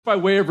By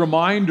way of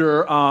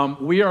reminder,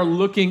 we are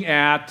looking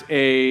at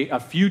a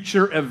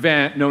future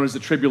event known as the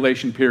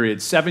tribulation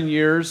period. 7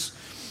 years.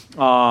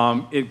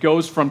 It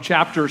goes from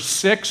chapter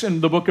 6 in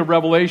the book of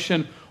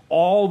Revelation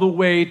all the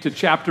way to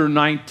chapter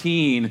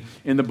 19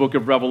 in the book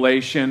of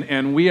Revelation.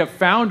 And we have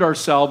found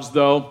ourselves,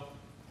 though,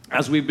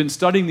 as we've been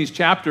studying these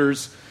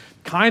chapters,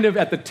 kind of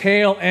at the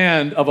tail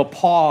end of a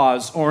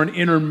pause or an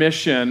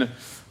intermission.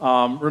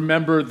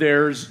 Remember,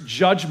 there's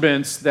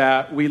judgments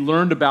that we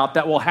learned about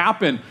that will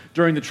happen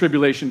during the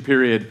tribulation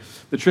period.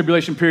 The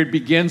tribulation period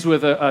begins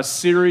with a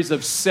series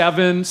of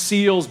 7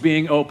 seals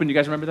being opened. You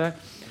guys remember that?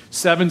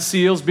 7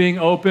 seals being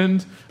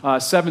opened,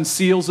 7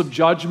 seals of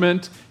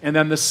judgment. And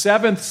then the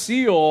 7th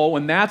seal,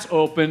 when that's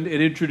opened,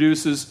 it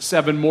introduces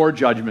 7 more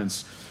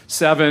judgments,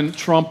 7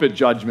 trumpet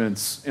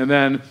judgments. And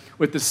then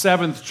with the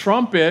 7th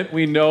trumpet,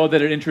 we know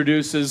that it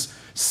introduces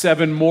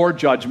 7 more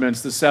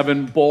judgments, the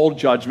 7 bold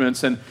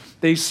judgments. And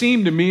they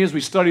seem to me, as we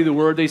study the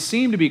Word, they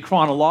seem to be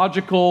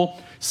chronological,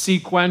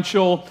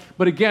 sequential.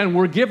 But again,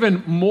 we're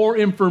given more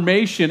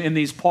information in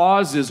these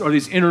pauses or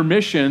these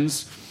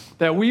intermissions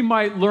that we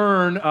might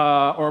learn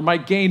or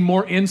might gain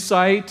more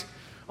insight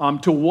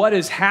to what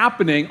is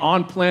happening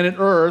on planet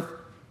Earth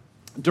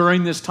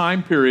during this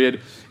time period.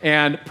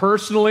 And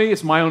personally,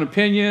 it's my own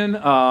opinion,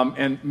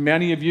 and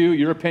many of you,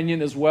 your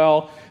opinion as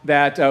well,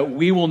 that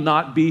we will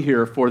not be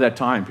here for that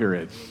time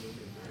period.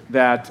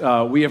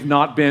 That we have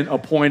not been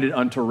appointed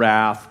unto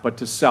wrath, but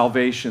to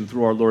salvation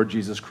through our Lord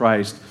Jesus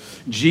Christ.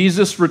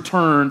 Jesus'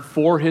 return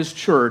for his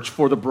church,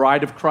 for the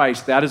bride of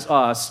Christ, that is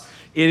us,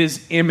 it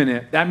is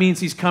imminent. That means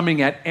he's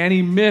coming at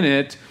any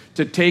minute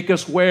to take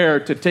us where?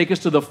 To take us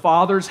to the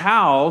Father's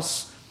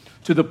house,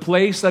 to the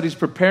place that he's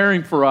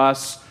preparing for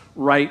us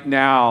right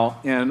now.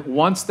 And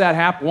once that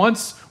happens,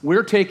 once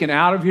we're taken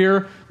out of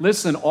here,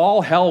 listen,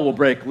 all hell will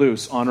break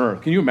loose on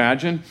earth. Can you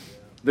imagine?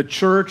 The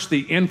church,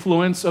 the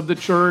influence of the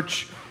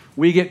church,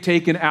 we get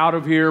taken out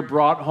of here,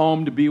 brought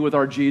home to be with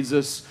our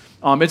Jesus.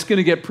 It's going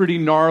to get pretty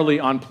gnarly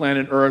on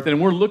planet Earth.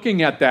 And we're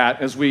looking at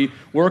that as we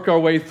work our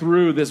way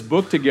through this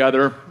book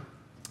together.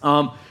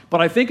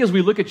 But I think as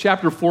we look at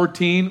chapter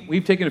 14,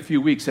 we've taken a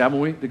few weeks, haven't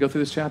we, to go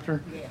through this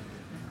chapter? Yeah.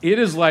 It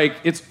is like,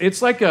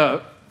 it's like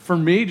for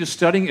me, just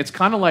studying, it's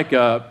kind of like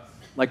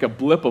a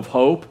blip of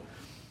hope.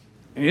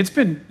 And it's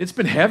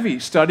been heavy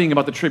studying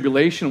about the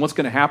tribulation, what's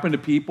going to happen to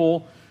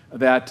people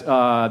that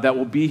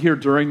will be here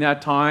during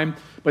that time.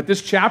 But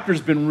this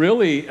chapter's been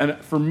really,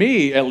 for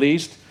me at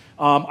least,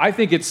 I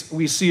think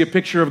we see a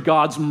picture of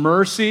God's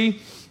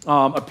mercy,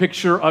 a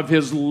picture of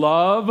his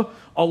love,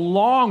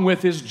 along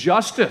with his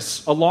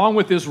justice, along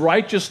with his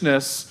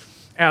righteousness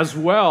as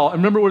well. And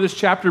remember where this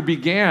chapter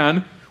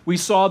began. We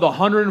saw the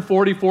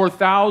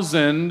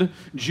 144,000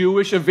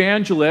 Jewish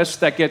evangelists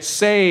that get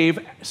saved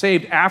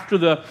after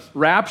the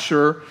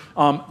rapture.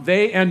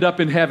 They end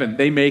up in heaven.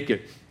 They make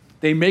it.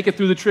 They make it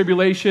through the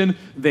tribulation.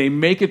 They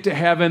make it to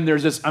heaven.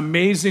 There's this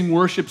amazing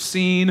worship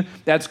scene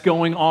that's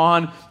going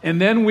on. And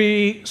then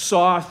we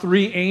saw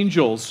 3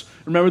 angels.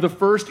 Remember the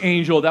first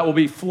angel that will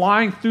be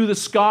flying through the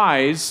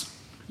skies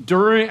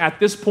at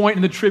this point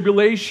in the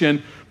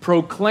tribulation,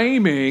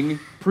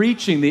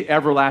 preaching the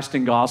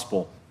everlasting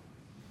gospel.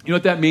 You know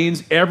what that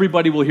means?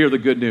 Everybody will hear the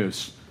good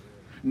news.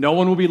 No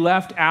one will be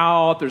left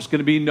out. There's going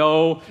to be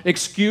no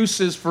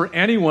excuses for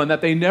anyone that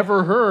they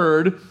never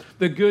heard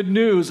the good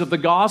news of the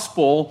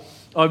gospel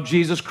of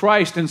Jesus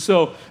Christ. And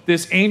so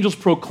this angel's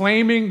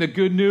proclaiming the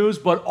good news,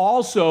 but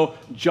also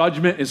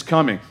judgment is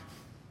coming.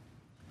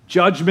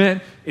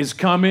 Judgment is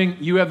coming.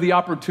 You have the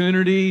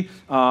opportunity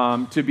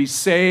to be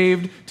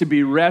saved, to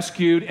be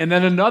rescued. And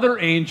then another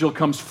angel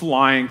comes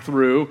flying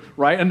through,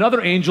 right?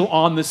 Another angel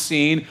on the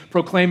scene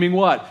proclaiming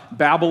what?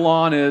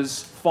 Babylon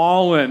is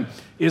fallen.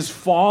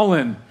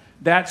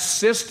 That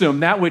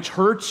system, that which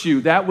hurts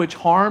you, that which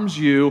harms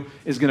you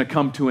is going to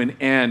come to an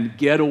end.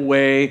 Get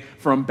away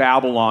from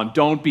Babylon.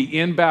 Don't be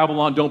in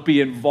Babylon. Don't be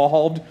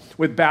involved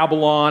with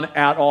Babylon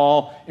at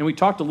all. And we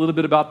talked a little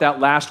bit about that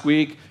last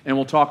week, and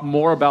we'll talk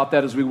more about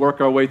that as we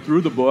work our way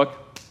through the book.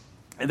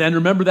 And then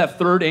remember that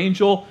third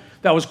angel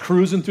that was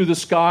cruising through the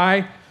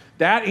sky?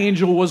 That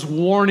angel was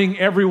warning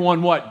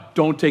everyone what?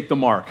 Don't take the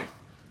mark.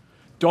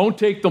 Don't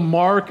take the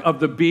mark of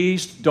the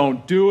beast.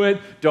 Don't do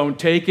it. Don't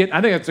take it.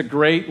 I think that's a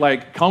great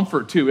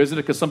comfort too, isn't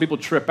it? Because some people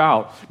trip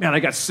out. Man, I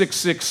got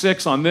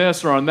 666 on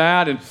this or on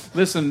that. And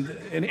listen,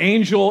 an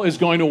angel is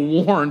going to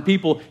warn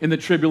people in the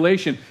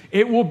tribulation.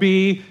 It will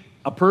be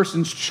a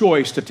person's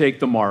choice to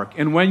take the mark.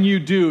 And when you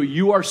do,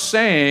 you are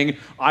saying,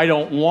 I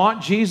don't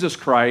want Jesus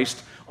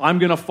Christ. I'm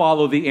going to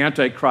follow the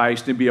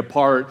Antichrist and be a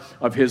part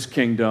of his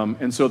kingdom.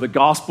 And so the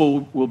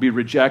gospel will be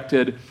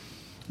rejected.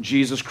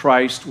 Jesus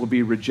Christ will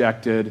be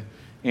rejected.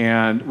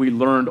 And we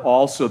learned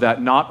also that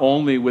not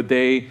only would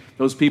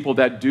those people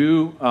that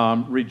do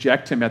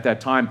reject him at that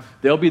time,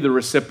 they'll be the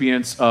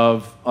recipients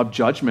of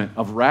judgment,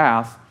 of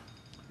wrath,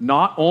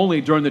 not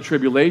only during the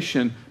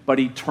tribulation,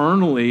 but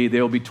eternally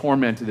they'll be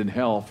tormented in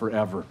hell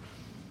forever.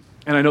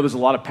 And I know there's a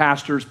lot of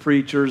pastors,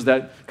 preachers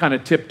that kind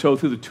of tiptoe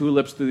through the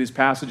tulips through these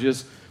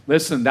passages.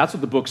 Listen, that's what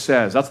the book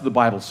says. That's what the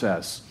Bible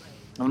says.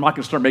 I'm not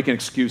going to start making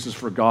excuses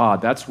for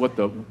God. That's what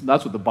the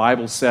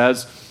Bible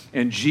says.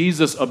 And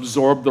Jesus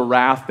absorbed the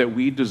wrath that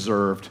we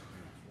deserved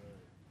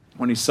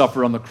when he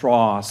suffered on the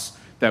cross,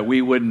 that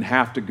we wouldn't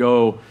have to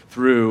go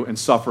through and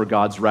suffer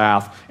God's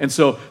wrath. And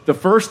so the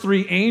first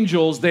three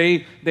angels,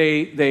 they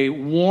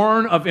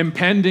warn of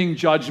impending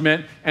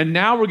judgment, and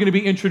now we're going to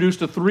be introduced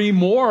to three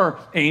more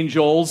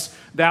angels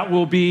that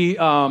will be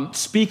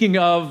speaking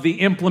of the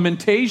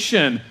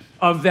implementation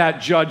of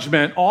that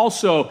judgment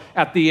also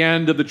at the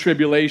end of the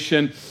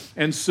tribulation.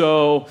 And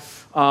so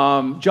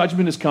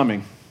judgment is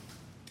coming.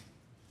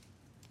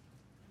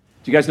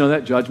 Do you guys know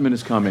that? Judgment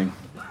is coming.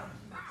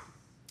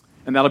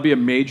 And that'll be a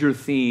major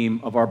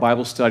theme of our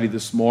Bible study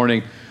this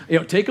morning.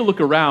 Take a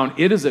look around.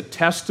 It is a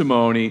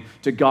testimony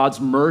to God's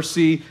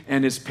mercy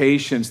and his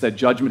patience that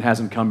judgment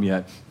hasn't come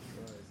yet.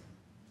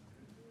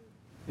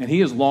 And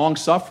he is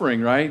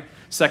long-suffering, right?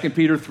 2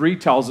 Peter 3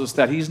 tells us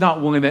that he's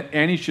not willing that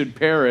any should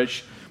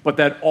perish, but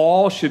that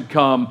all should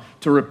come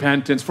to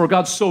repentance. For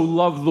God so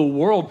loved the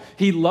world.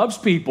 He loves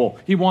people.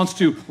 He wants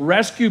to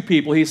rescue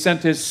people. He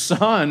sent his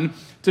son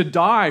to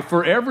die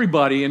for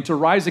everybody and to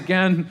rise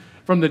again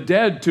from the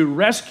dead to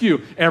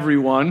rescue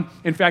everyone.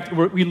 In fact,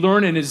 we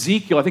learn in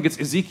Ezekiel, I think it's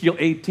Ezekiel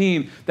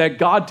 18, that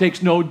God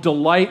takes no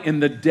delight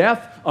in the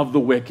death of the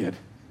wicked.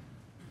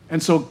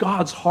 And so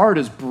God's heart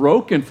is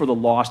broken for the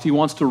lost. He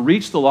wants to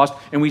reach the lost,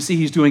 and we see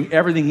he's doing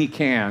everything he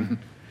can,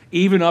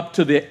 even up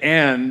to the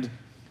end,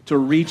 to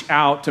reach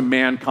out to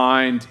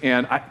mankind.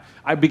 And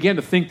I began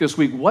to think this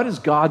week, what does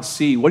God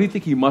see? What do you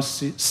think he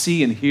must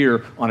see and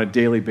hear on a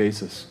daily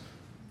basis?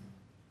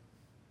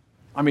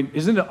 I mean,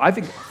 I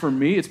think for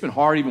me, it's been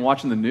hard even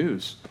watching the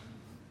news.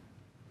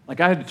 Like,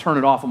 I had to turn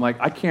it off. I'm like,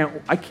 I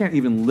can't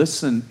even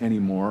listen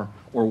anymore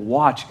or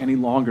watch any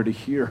longer to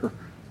hear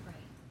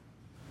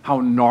how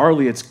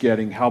gnarly it's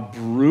getting, how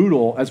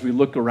brutal as we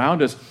look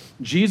around us.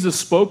 Jesus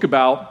spoke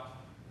about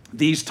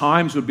these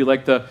times would be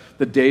like the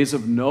days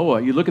of Noah.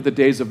 You look at the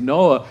days of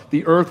Noah,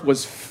 the earth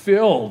was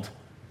filled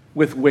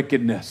with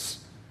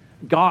wickedness.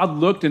 God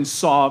looked and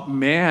saw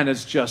man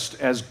as just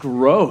as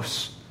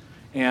gross.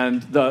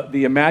 And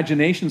the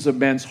imaginations of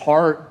men's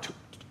heart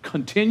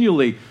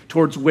continually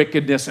towards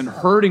wickedness and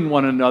hurting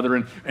one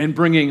another and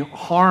bringing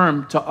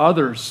harm to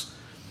others.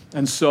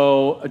 And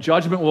so a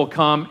judgment will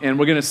come, and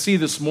we're going to see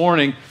this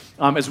morning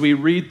as we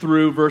read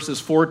through verses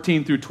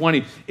 14 through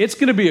 20. It's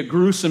going to be a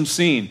gruesome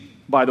scene,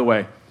 by the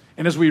way.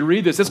 And as we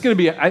read this, it's going to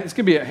be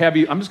a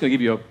heavy. I'm just going to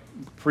give you a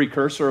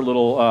precursor, a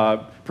little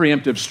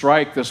preemptive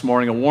strike this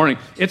morning, a warning.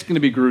 It's going to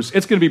be gruesome.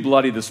 It's going to be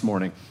bloody this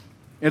morning.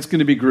 It's going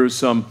to be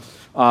gruesome.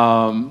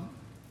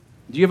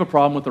 Do you have a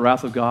problem with the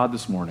wrath of God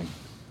this morning?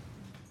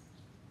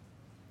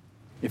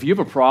 If you have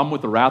a problem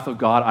with the wrath of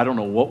God, I don't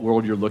know what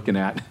world you're looking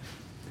at.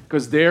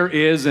 Because there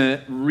is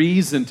a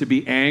reason to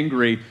be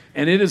angry.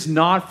 And it is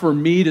not for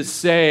me to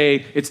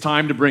say it's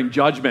time to bring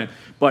judgment.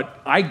 But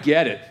I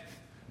get it.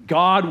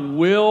 God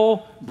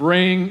will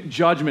bring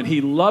judgment. He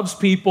loves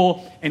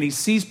people, and he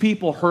sees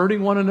people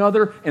hurting one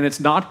another, and it's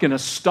not going to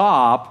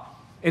stop.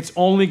 It's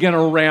only going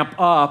to ramp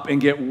up and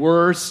get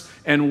worse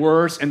and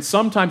worse, and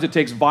sometimes it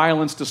takes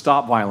violence to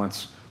stop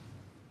violence.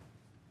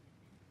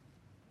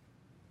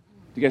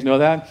 Do you guys know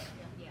that?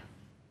 Yeah.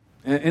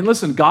 And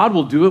listen, God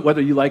will do it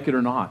whether you like it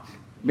or not.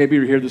 Maybe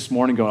you're here this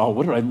morning going, oh,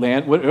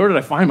 where did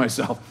I find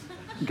myself?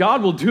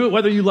 God will do it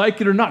whether you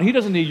like it or not. He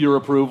doesn't need your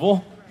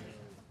approval.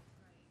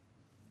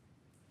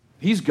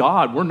 He's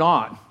God, we're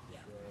not.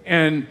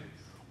 And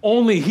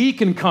only he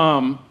can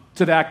come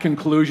to that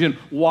conclusion.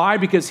 Why?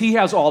 Because he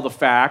has all the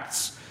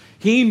facts.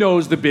 He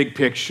knows the big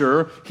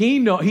picture.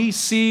 He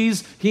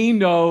sees, he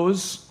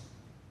knows.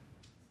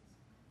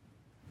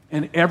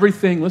 And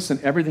everything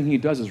he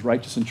does is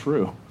righteous and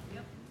true.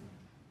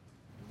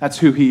 That's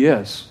who he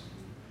is.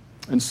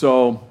 And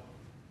so,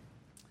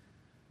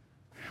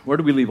 where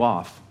do we leave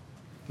off?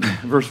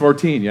 Verse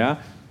 14,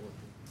 yeah?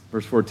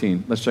 Verse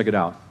 14. Let's check it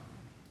out.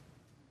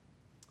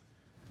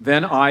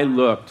 Then I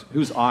looked.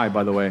 Who's I,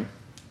 by the way?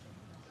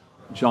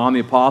 John the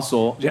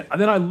Apostle.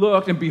 Then I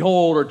looked, and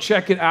behold, or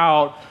check it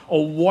out, a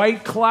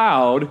white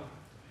cloud,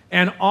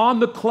 and on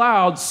the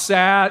cloud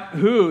sat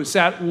who?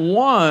 Sat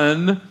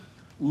one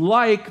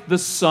like the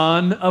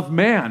Son of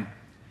Man,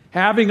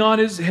 having on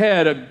his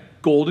head a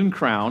golden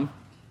crown,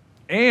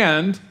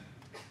 and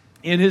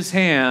in his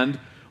hand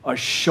a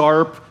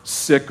sharp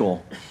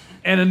sickle.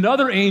 And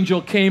another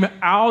angel came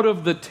out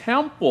of the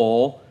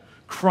temple,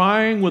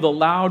 crying with a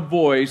loud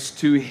voice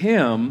to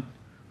him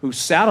who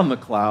sat on the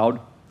cloud,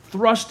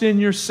 thrust in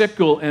your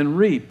sickle and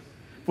reap,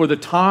 for the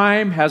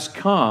time has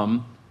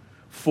come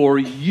for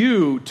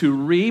you to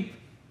reap.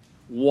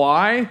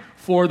 Why?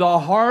 For the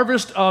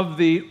harvest of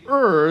the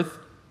earth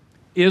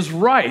is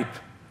ripe.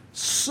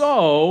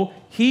 So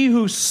he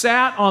who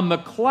sat on the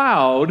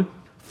cloud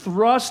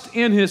thrust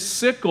in his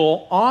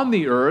sickle on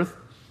the earth,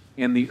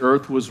 and the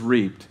earth was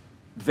reaped.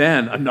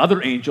 Then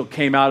another angel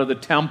came out of the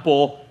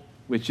temple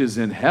which is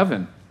in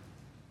heaven,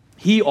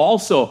 he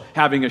also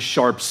having a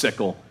sharp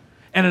sickle.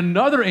 And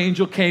another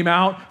angel came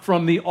out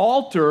from the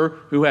altar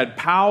who had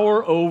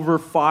power over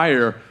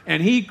fire.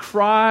 And he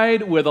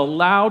cried with a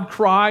loud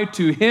cry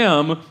to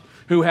him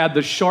who had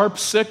the sharp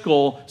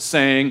sickle,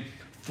 saying,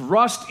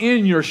 "Thrust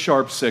in your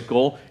sharp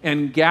sickle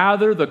and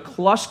gather the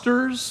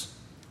clusters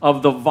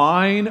of the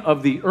vine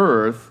of the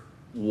earth."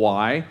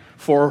 Why?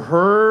 "For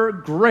her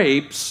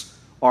grapes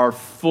are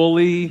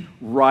fully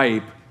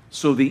ripe."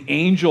 So the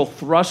angel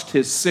thrust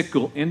his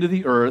sickle into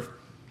the earth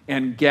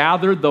and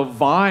gathered the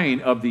vine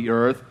of the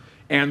earth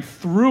and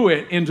threw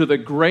it into the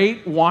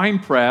great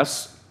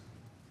winepress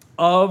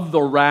of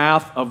the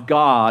wrath of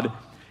God.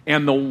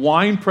 And the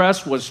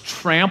winepress was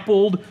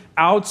trampled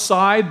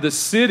outside the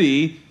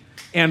city,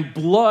 and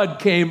blood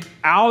came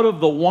out of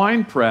the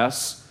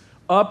winepress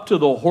up to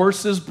the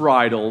horses'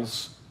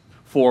 bridles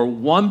for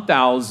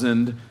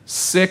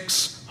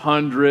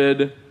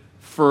 1,600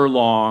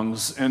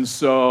 furlongs. And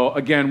so,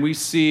 again, we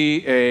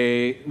see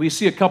a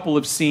couple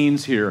of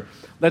scenes here.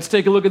 Let's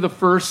take a look at the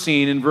first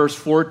scene in verse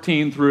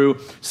 14 through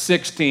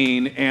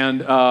 16.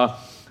 And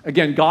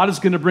again, God is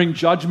going to bring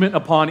judgment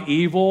upon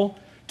evil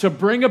to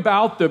bring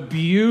about the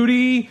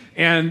beauty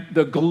and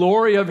the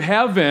glory of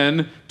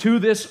heaven to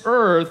this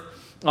earth.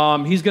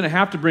 He's going to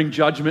have to bring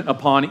judgment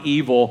upon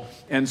evil.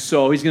 And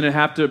so he's going to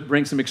have to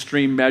bring some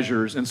extreme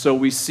measures. And so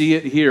we see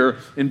it here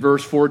in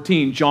verse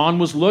 14. John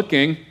was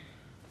looking,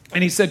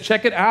 and he said,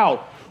 check it out.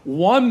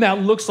 One that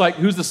looks like,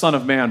 who's the Son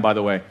of Man, by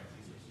the way?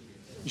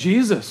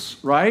 Jesus,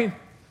 right?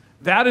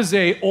 That is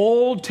an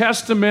Old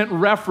Testament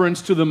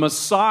reference to the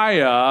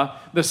Messiah,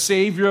 the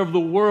Savior of the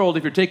world.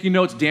 If you're taking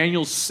notes,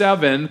 Daniel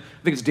 7, I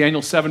think it's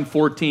Daniel 7,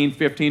 14,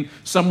 15,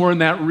 somewhere in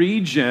that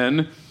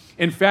region.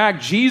 In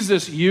fact,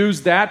 Jesus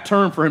used that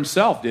term for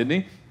himself, didn't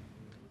he?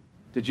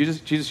 Did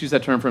Jesus use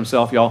that term for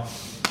himself, y'all?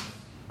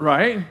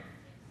 Right?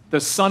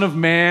 The Son of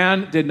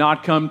Man did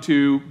not come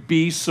to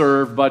be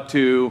served, but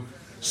to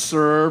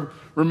serve.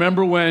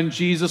 Remember when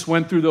Jesus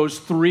went through those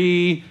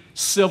 3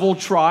 civil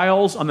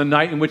trials on the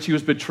night in which he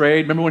was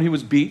betrayed? Remember when he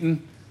was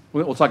beaten?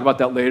 We'll talk about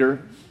that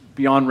later,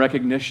 beyond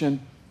recognition.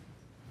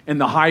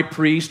 And the high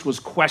priest was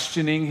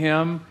questioning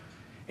him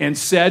and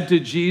said to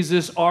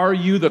Jesus, "Are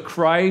you the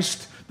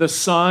Christ, the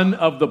Son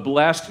of the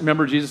Blessed?"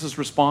 Remember Jesus'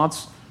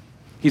 response?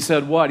 He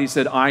said what? He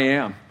said, "I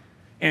am.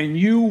 And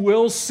you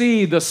will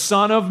see the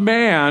Son of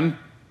Man,"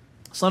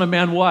 Son of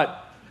Man what?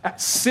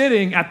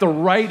 Sitting at the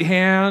right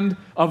hand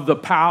of the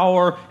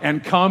power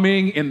and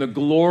coming in the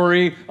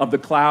glory of the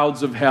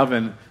clouds of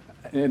heaven.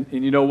 And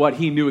you know what?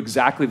 He knew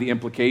exactly the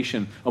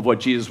implication of what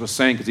Jesus was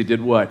saying, because he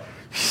did what?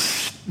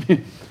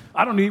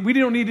 We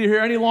don't need to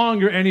hear any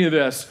longer any of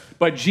this.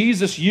 But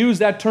Jesus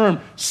used that term,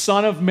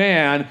 Son of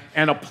Man,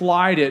 and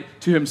applied it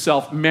to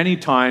himself many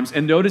times.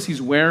 And notice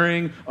he's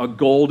wearing a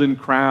golden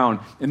crown.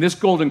 And this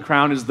golden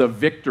crown is the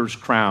victor's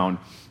crown.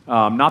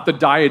 Not the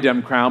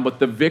diadem crown, but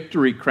the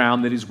victory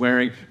crown that he's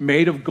wearing,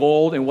 made of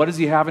gold. And what does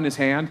he have in his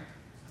hand?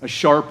 A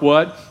sharp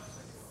what?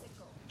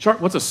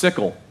 What's a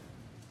sickle?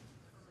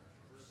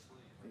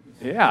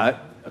 Yeah,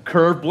 a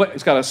curved blade.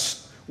 It's got a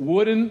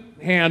wooden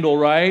handle,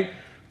 right?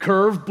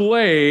 Curved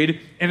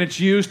blade, and it's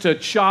used to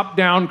chop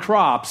down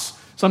crops.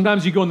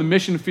 Sometimes you go in the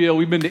mission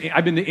field.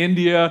 I've been to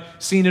India,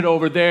 seen it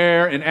over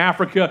there. In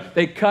Africa,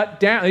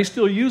 they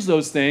still use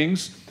those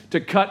things to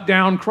cut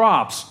down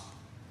crops.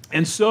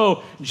 And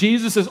so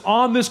Jesus is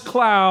on this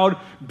cloud,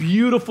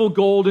 beautiful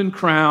golden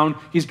crown.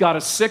 He's got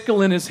a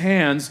sickle in his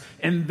hands.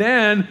 And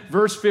then,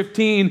 verse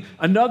 15,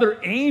 another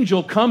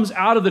angel comes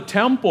out of the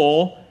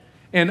temple.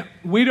 And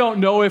we don't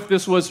know if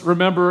this was,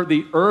 remember,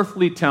 the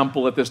earthly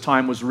temple at this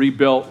time was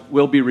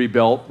will be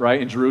rebuilt,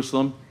 right, in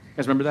Jerusalem. You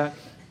guys remember that?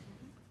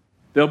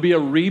 There'll be a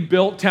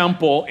rebuilt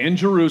temple in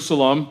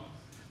Jerusalem.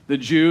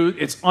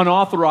 It's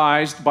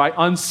unauthorized,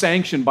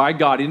 unsanctioned by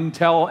God. He didn't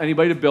tell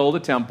anybody to build a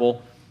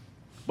temple.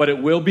 But it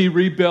will be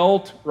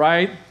rebuilt,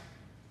 right?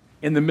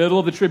 In the middle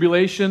of the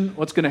tribulation,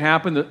 what's going to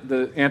happen?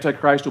 The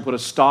Antichrist will put a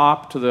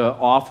stop to the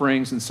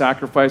offerings and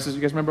sacrifices.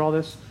 You guys remember all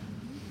this?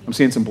 I'm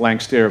seeing some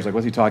blank stares. Like,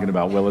 what's he talking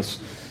about, Willis?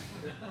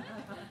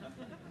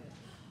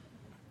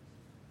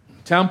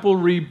 Temple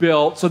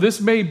rebuilt. So this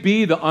may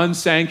be the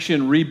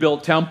unsanctioned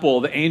rebuilt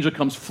temple the angel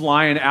comes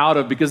flying out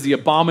of, because the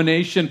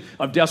abomination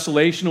of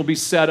desolation will be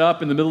set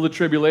up in the middle of the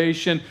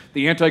tribulation.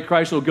 The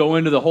Antichrist will go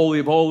into the Holy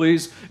of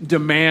Holies,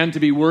 demand to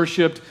be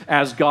worshipped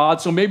as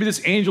God. So maybe this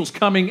angel's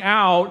coming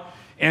out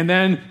and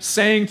then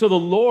saying to the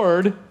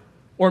Lord,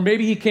 or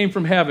maybe he came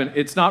from heaven.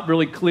 It's not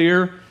really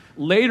clear.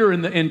 Later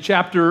in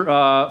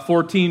chapter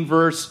 14,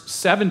 verse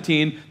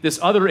 17, this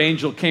other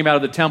angel came out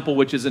of the temple,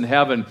 which is in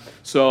heaven.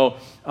 So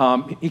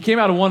he came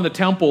out of one of the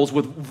temples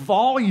with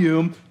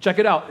volume. Check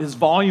it out. His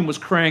volume was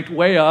cranked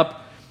way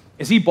up.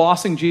 Is he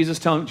bossing Jesus,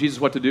 telling Jesus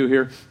what to do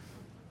here?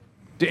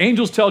 Do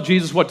angels tell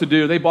Jesus what to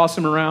do? They boss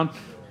him around?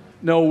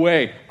 No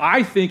way.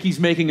 I think he's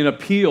making an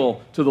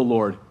appeal to the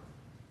Lord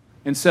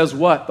and says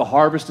what? The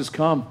harvest has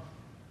come.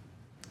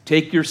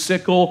 Take your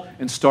sickle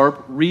and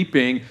start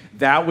reaping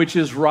that which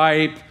is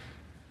ripe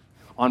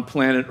on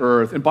planet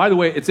Earth. And by the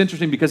way, it's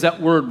interesting because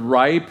that word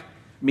ripe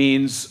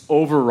means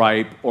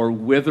overripe or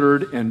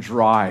withered and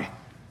dry.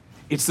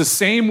 It's the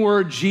same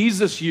word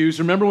Jesus used.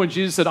 Remember when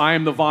Jesus said, I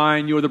am the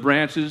vine, you are the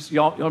branches?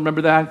 Y'all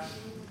remember that?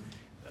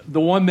 The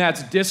one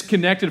that's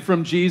disconnected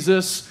from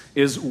Jesus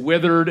is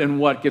withered, and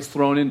what gets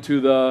thrown into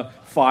the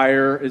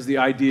fire is the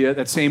idea.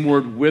 That same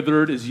word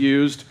withered is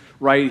used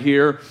right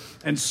here.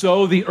 And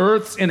so the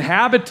earth's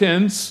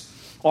inhabitants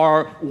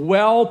are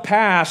well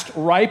past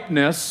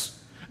ripeness.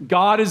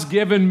 God has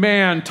given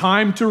man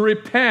time to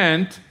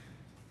repent,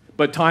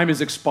 but time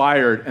has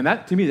expired. And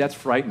that, to me, that's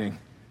frightening.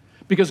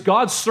 Because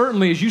God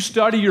certainly, as you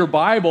study your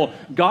Bible,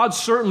 God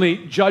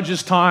certainly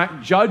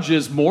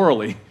judges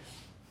morally.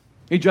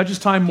 He judges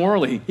time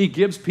morally. He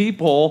gives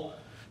people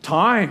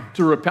time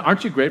to repent.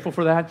 Aren't you grateful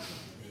for that?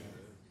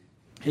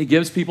 He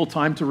gives people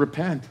time to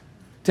repent,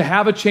 to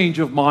have a change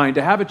of mind,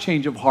 to have a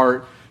change of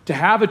heart, to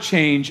have a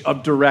change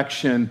of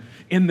direction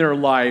in their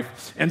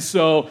life. And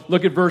so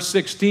look at verse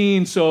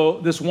 16. So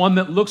this one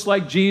that looks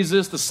like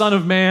Jesus, the Son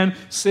of Man,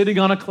 sitting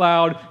on a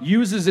cloud,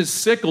 uses his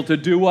sickle to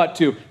do what?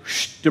 To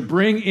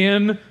bring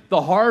in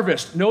the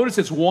harvest. Notice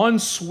it's one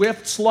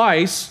swift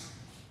slice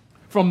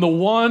from the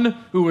one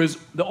who is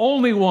the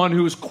only one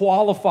who is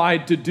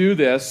qualified to do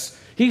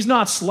this. He's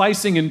not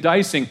slicing and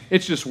dicing.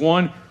 It's just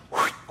one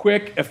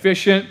quick,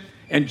 efficient,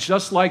 and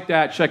just like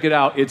that, check it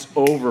out, it's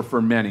over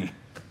for many.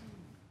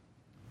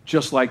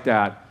 Just like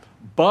that.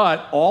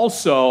 But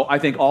also, I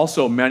think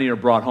also many are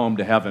brought home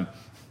to heaven.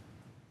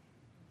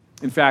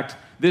 In fact,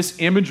 this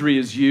imagery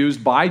is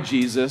used by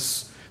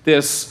Jesus.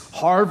 This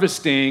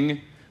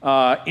harvesting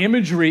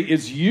imagery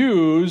is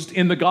used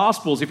in the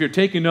Gospels. If you're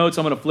taking notes,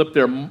 I'm going to flip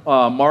there,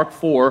 Mark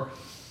 4,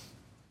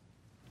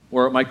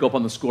 or it might go up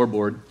on the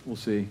scoreboard. We'll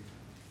see.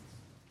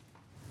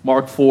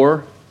 Mark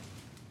 4,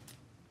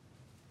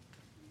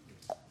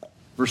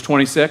 verse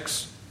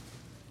 26.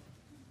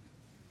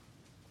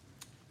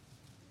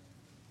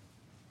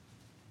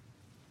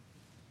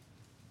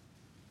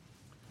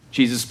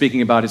 Jesus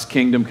speaking about his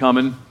kingdom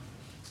coming.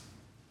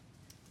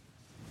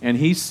 And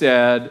he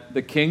said,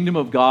 the kingdom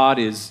of God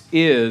is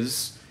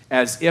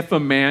as if a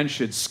man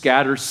should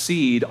scatter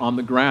seed on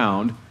the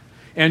ground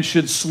and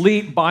should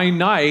sleep by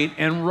night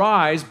and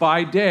rise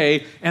by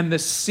day, and the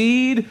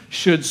seed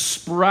should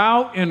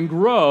sprout and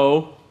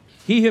grow.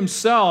 He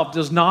himself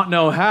does not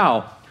know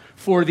how.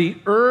 For the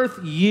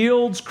earth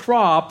yields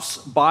crops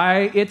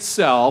by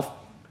itself,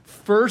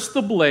 first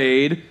the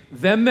blade,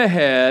 then the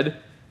head,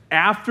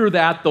 after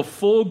that, the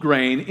full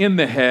grain in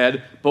the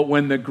head. But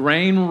when the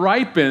grain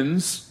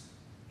ripens,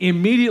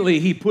 immediately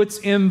he puts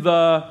in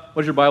the,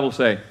 what does your Bible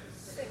say?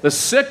 The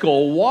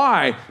sickle.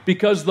 Why?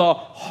 Because the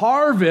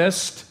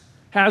harvest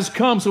has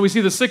come. So we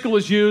see the sickle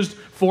is used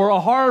for a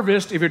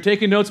harvest. If you're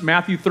taking notes,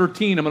 Matthew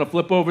 13. I'm going to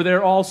flip over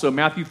there also.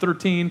 Matthew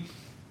 13.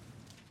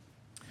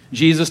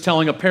 Jesus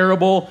telling a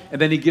parable, and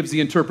then he gives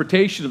the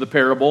interpretation of the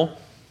parable.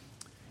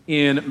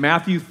 In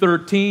Matthew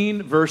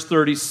 13, verse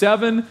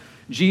 37,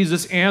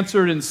 Jesus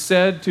answered and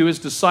said to his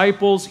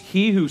disciples,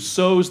 he who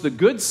sows the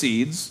good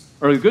seeds,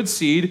 or the good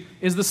seed,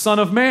 is the Son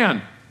of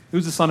Man.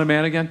 Who's the Son of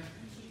Man again?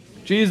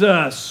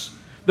 Jesus.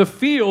 The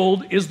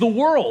field is the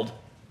world.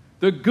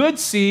 The good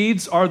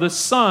seeds are the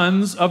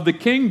sons of the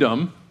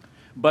kingdom,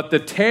 but the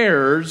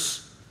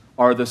tares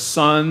are the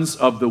sons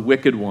of the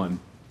wicked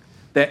one.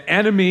 The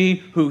enemy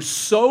who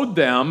sowed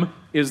them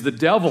is the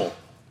devil.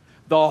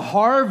 The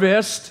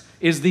harvest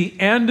is the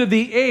end of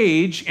the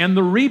age, and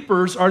the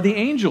reapers are the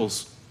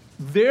angels.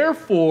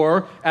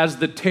 Therefore, as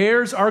the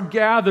tares are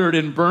gathered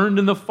and burned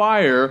in the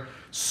fire,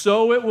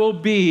 so it will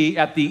be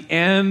at the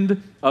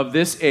end of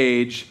this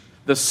age.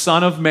 The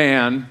Son of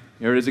Man,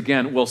 here it is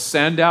again, will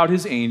send out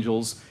his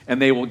angels,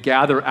 and they will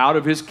gather out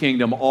of his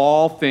kingdom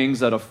all things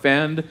that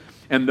offend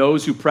and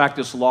those who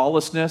practice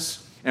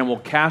lawlessness, and will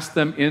cast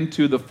them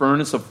into the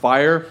furnace of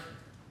fire.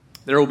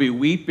 There will be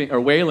weeping or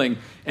wailing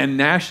and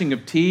gnashing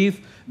of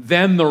teeth.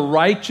 Then the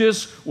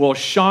righteous will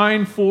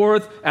shine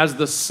forth as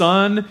the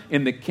sun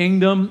in the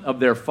kingdom of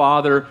their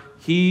Father.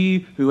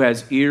 He who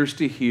has ears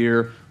to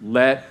hear,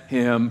 let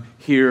him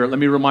hear. Let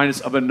me remind us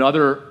of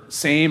another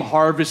same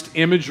harvest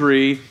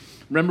imagery.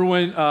 Remember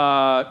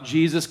when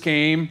Jesus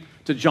came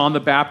to John the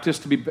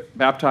Baptist to be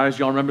baptized?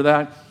 Y'all remember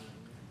that?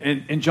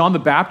 And John the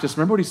Baptist,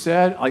 remember what he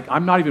said? Like,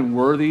 I'm not even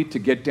worthy to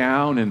get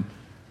down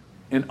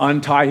and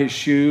untie his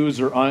shoes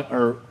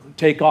or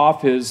take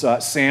off his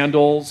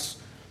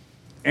sandals.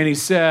 And he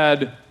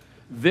said,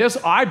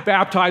 I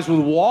baptize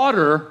with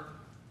water,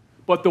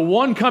 but the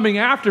one coming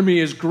after me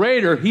is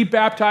greater. He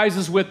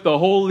baptizes with the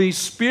Holy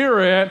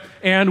Spirit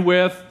and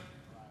with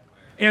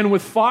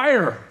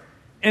fire.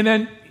 And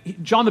then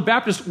John the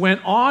Baptist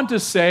went on to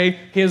say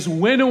his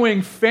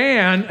winnowing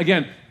fan,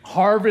 again,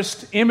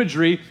 harvest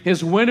imagery,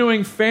 his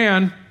winnowing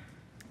fan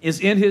is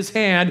in his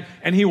hand,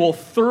 and he will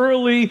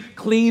thoroughly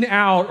clean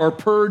out or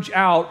purge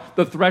out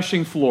the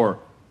threshing floor.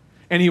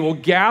 And he will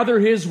gather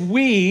his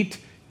wheat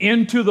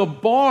into the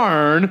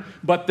barn,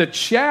 but the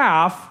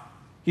chaff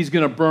he's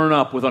going to burn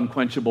up with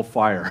unquenchable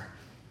fire.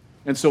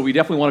 And so we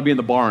definitely want to be in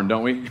the barn,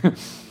 don't we?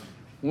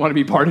 We want to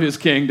be part of his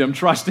kingdom,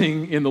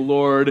 trusting in the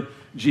Lord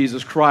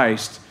Jesus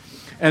Christ.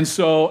 And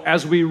so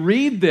as we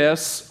read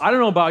this, I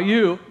don't know about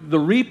you, the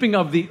reaping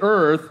of the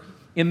earth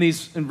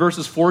in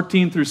verses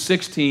 14 through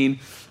 16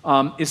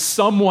 is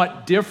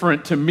somewhat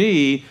different to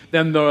me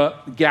than the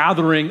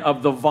gathering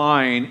of the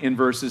vine in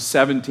verses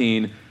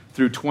 17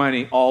 through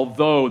 20,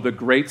 although the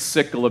great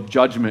sickle of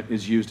judgment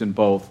is used in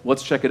both.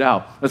 Let's check it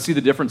out. Let's see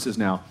the differences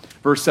now.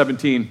 Verse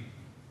 17,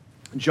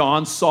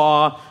 John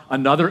saw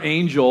another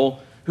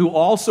angel who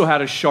also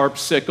had a sharp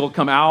sickle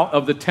come out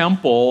of the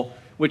temple.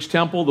 Which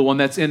temple? The one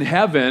that's in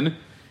heaven.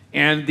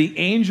 And the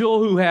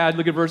angel who had,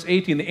 look at verse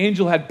 18, the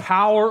angel had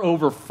power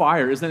over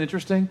fire. Isn't that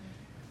interesting?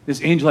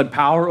 This angel had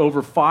power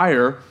over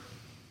fire.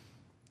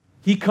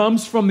 He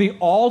comes from the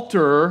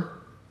altar.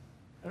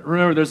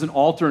 Remember, there's an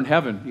altar in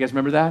heaven. You guys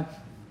remember that?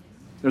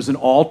 There's an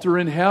altar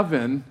in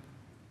heaven.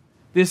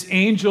 This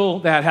angel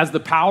that has the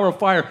power of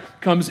fire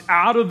comes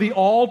out of the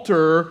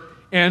altar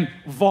and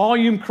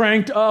volume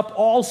cranked up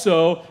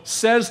also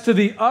says to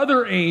the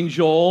other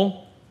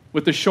angel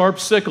with the sharp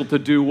sickle to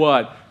do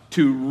what?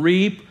 To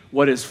reap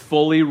what is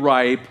fully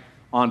ripe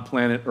on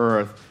planet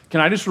Earth.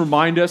 Can I just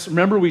remind us,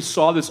 remember we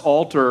saw this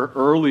altar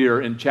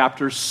earlier in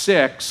chapter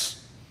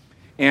 6,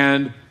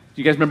 and do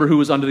you guys remember who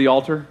was under the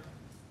altar?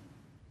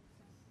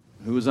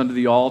 Who was under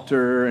the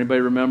altar?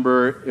 Anybody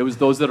remember? It was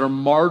those that are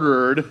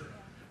martyred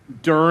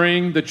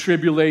during the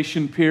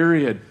tribulation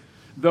period.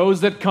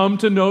 Those that come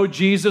to know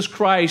Jesus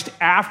Christ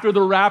after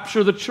the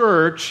rapture of the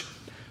church.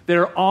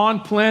 They're on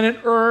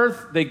planet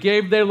Earth. They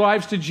gave their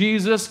lives to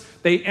Jesus.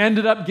 They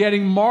ended up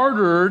getting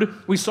martyred.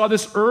 We saw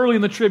this early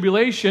in the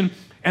tribulation.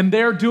 And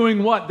they're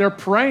doing what? They're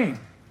praying.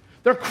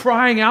 They're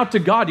crying out to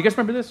God. You guys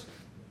remember this?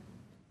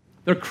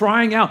 They're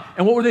crying out.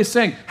 And what were they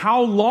saying?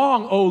 How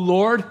long, O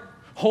Lord,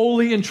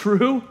 holy and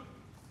true,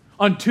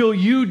 until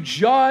you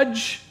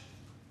judge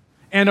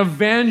and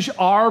avenge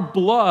our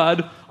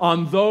blood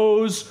on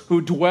those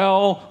who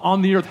dwell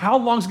on the earth? How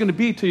long is it going to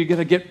be till you're going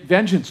to get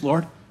vengeance,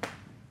 Lord?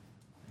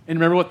 And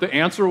remember what the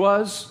answer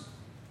was?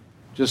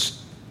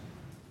 Just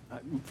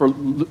for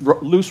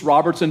loose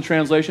Robertson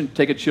translation,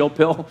 take a chill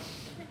pill.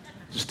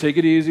 Just take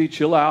it easy,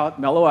 chill out,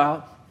 mellow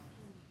out.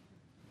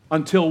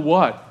 Until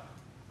what?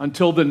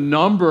 Until the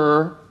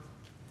number,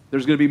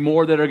 there's going to be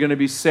more that are going to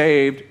be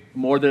saved,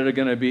 more that are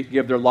going to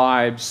give their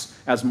lives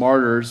as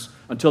martyrs,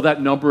 until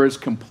that number is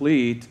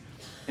complete.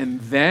 And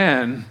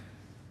then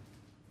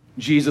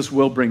Jesus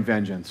will bring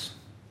vengeance.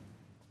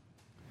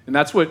 And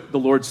that's what the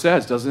Lord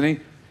says, doesn't he?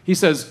 He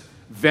says,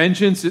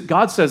 vengeance,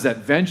 God says that,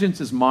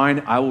 vengeance is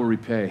mine, I will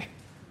repay.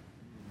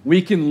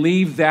 We can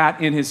leave that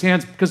in his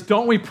hands, because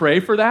don't we pray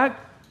for that?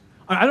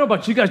 I don't know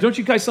about you guys, don't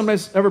you guys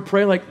sometimes ever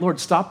pray like, Lord,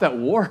 stop that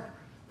war?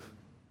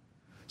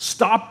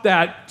 Stop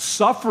that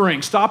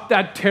suffering, stop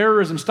that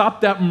terrorism,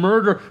 stop that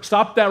murder,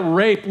 stop that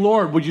rape.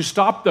 Lord, would you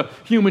stop the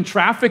human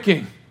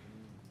trafficking?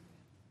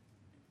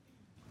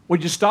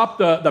 Would you stop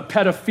the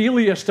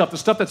pedophilia stuff, the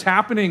stuff that's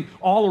happening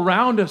all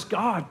around us?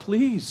 God,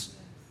 please.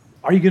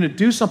 Are you going to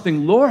do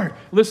something, Lord?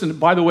 Listen,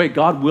 by the way,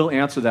 God will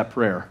answer that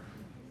prayer.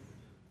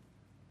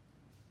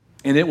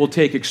 And it will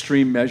take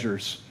extreme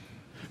measures.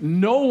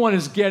 No one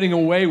is getting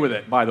away with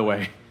it, by the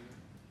way.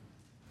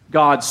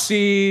 God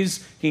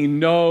sees, he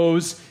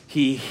knows,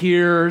 he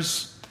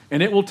hears,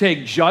 and it will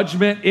take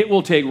judgment, it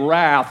will take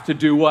wrath to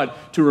do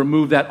what? To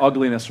remove that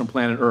ugliness from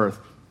planet Earth.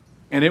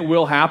 And it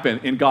will happen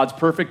in God's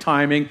perfect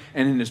timing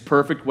and in his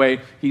perfect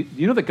way.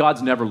 You know that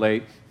God's never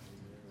late?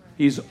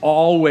 He's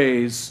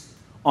always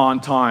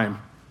on time.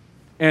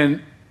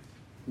 And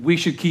we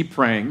should keep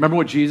praying. Remember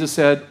what Jesus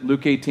said,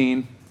 Luke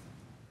 18?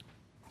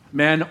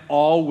 Men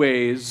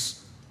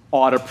always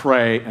ought to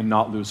pray and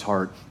not lose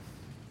heart.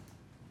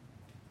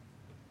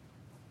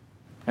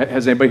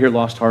 Has anybody here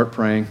lost heart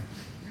praying?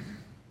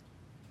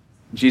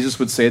 Jesus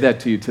would say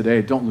that to you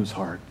today. Don't lose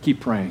heart. Keep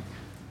praying.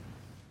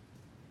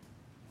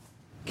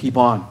 Keep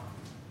on.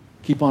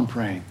 Keep on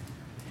praying.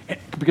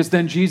 Because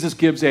then Jesus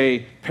gives a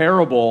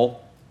parable.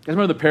 You guys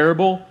remember the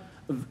parable?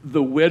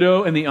 The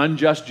widow and the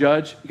unjust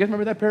judge. You guys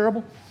remember that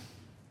parable?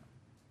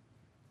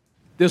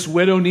 This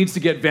widow needs to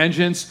get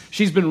vengeance.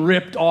 She's been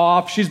ripped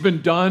off. She's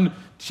been done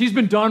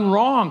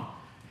wrong.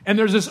 And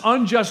there's this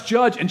unjust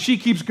judge, and she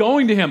keeps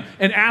going to him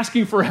and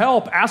asking for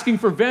help, asking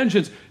for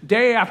vengeance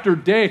day after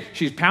day.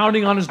 She's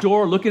pounding on his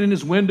door, looking in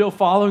his window,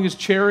 following his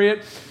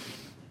chariot.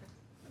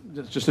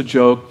 It's just a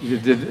joke.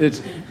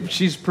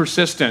 She's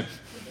persistent.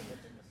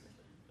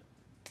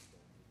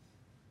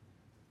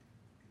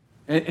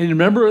 And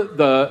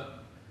remember,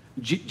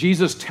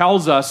 Jesus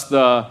tells us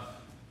the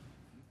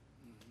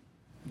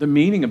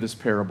meaning of this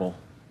parable.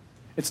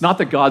 It's not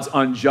that God's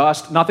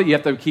unjust, not that you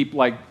have to keep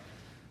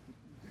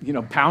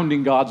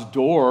pounding God's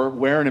door,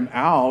 wearing him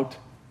out.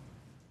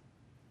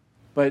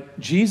 But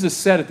Jesus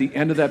said at the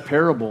end of that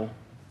parable,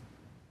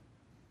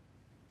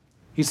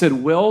 he said,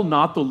 will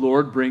not the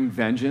Lord bring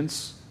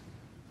vengeance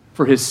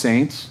for his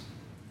saints?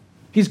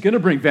 He's going to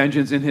bring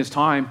vengeance in his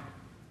time.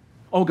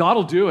 Oh, God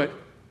will do it.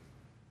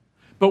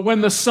 But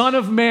when the Son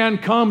of Man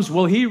comes,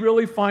 will he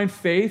really find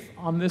faith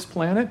on this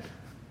planet?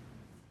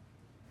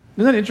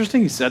 Isn't that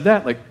interesting? He said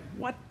that. Like,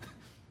 what?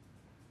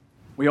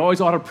 We always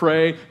ought to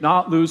pray,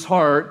 not lose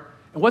heart.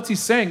 And what's he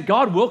saying?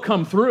 God will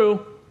come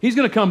through. He's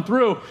going to come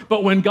through.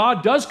 But when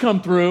God does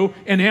come through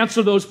and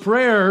answer those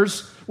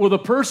prayers, will the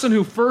person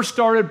who first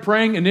started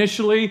praying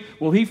initially,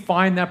 will he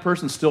find that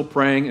person still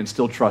praying and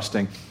still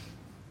trusting?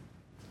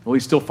 Will he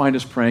still find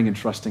us praying and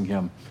trusting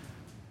him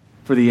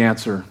for the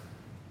answer?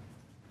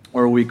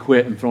 Or will we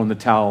quit and throw in the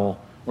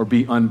towel or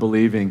be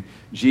unbelieving?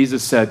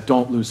 Jesus said,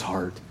 don't lose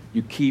heart.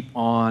 You keep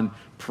on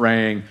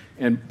praying.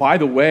 And by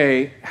the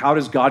way, how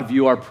does God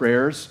view our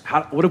prayers?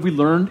 What have we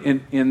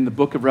learned in the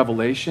book of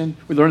Revelation?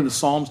 We learned in the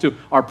Psalms too.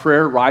 Our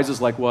prayer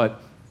rises like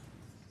what?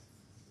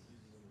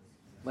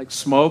 Like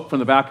smoke from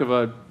the back of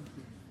a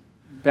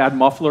bad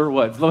muffler?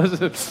 What?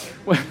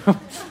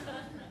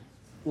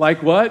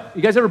 Like what?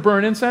 You guys ever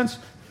burn incense?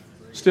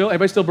 Still?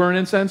 Anybody still burn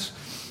incense?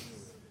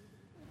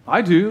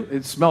 I do.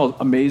 It smells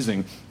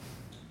amazing.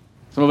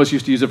 Some of us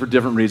used to use it for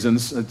different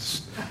reasons.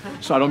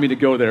 So I don't mean to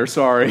go there.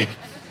 Sorry.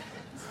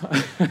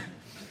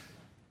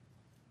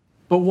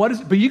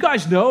 But you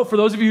guys know, for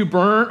those of you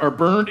who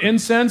burned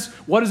incense,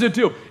 what does it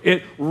do?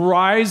 It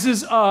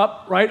rises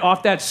up right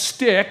off that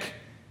stick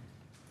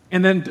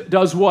and then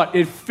does what?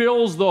 It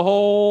fills the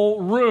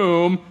whole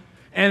room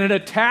and it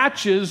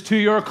attaches to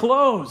your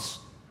clothes.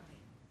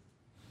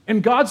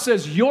 And God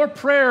says, your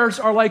prayers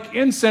are like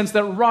incense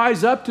that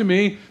rise up to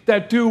me,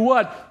 that do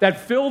what? That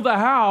fill the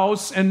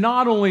house, and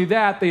not only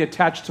that, they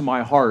attach to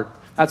my heart.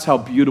 That's how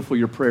beautiful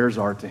your prayers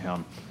are to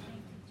him.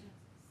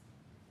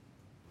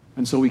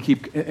 And so we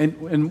keep,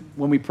 and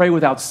when we pray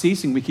without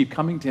ceasing, we keep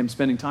coming to him,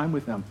 spending time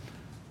with him.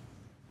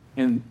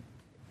 And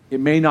it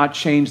may not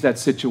change that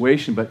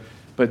situation,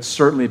 but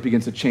certainly it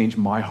begins to change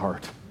my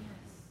heart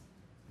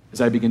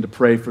as I begin to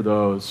pray for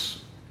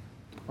those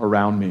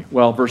around me.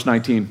 Well, verse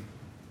 19.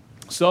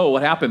 So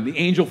what happened? The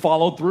angel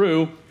followed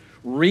through,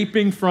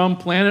 reaping from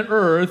planet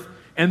Earth,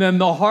 and then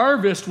the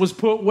harvest was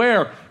put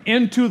where?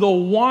 Into the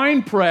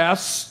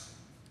winepress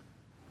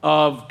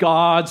of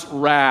God's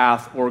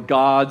wrath or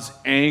God's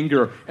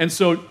anger. And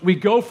so we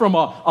go from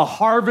a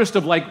harvest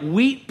of like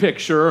wheat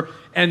picture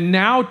and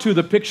now to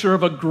the picture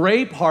of a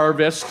grape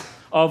harvest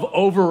of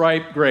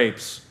overripe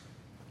grapes.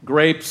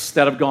 Grapes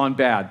that have gone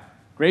bad.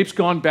 Grapes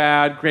gone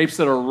bad, grapes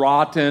that are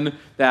rotten,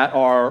 that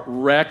are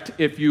wrecked,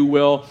 if you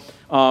will.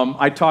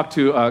 I talked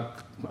to a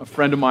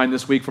friend of mine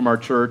this week from our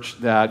church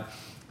that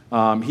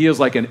he is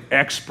like an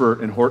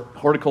expert in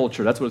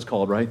horticulture. That's what it's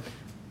called, right? Is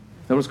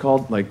that what it's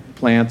called? Like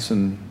plants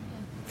and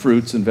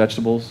fruits and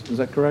vegetables. Is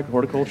that correct?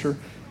 Horticulture?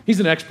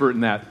 He's an expert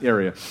in that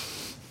area.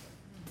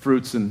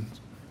 Fruits and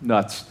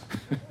nuts.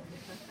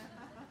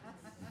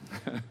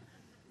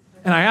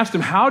 And I asked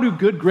him, how do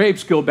good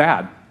grapes go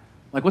bad?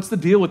 Like, what's the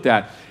deal with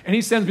that? And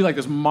he sends me like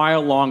this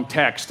mile-long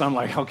text. I'm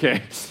like,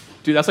 okay,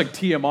 dude, that's like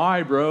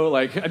TMI, bro.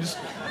 Like, can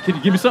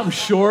you give me something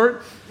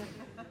short?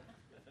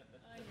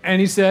 And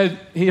he said,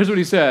 here's what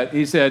he said.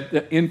 He said,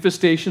 the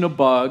infestation of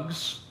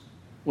bugs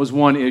was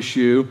one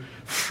issue.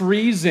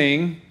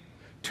 Freezing,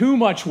 too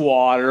much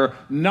water,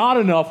 not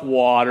enough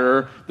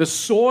water. The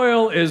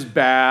soil is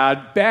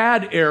bad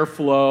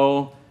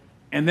airflow.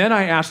 And then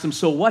I asked him,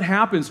 so what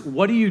happens?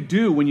 What do you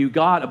do when you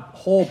got a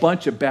whole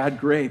bunch of bad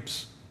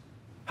grapes?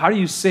 How do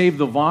you save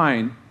the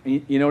vine?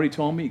 And you know what he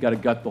told me? You got to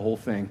gut the whole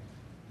thing.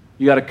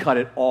 You got to cut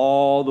it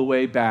all the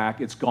way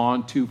back. It's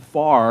gone too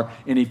far.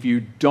 And if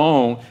you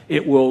don't,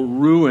 it will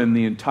ruin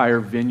the entire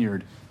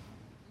vineyard.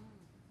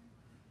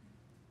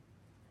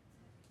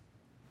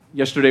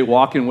 Yesterday,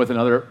 walking with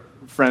another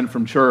friend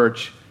from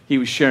church, he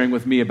was sharing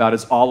with me about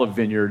his olive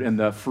vineyard and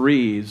the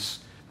freeze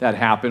that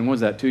happened. What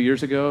was that, 2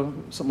 years ago?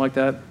 Something like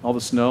that? All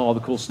the snow, all the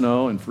cool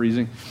snow and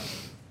freezing.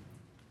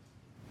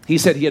 He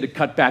said he had to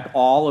cut back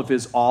all of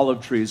his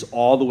olive trees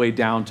all the way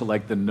down to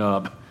like the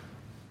nub.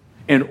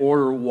 In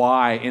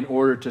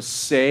order to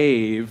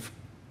save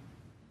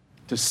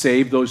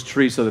those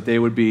trees so that they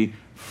would be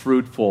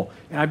fruitful.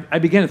 And I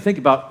began to think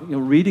about,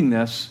 reading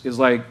this is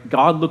like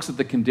God looks at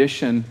the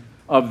condition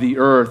of the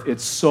earth.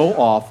 It's so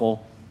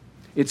awful.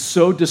 It's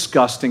so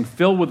disgusting,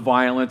 filled with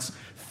violence,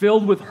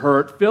 filled with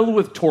hurt, filled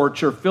with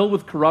torture, filled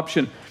with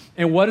corruption.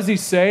 And what does he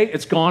say?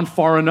 It's gone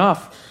far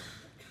enough.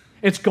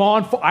 It's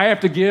gone. I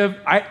have to give.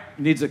 It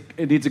needs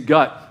a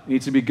gut. It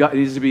needs to be gut. It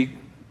needs to be.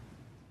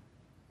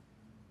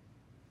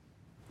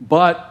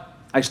 But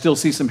I still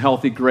see some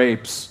healthy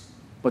grapes.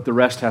 But the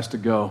rest has to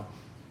go.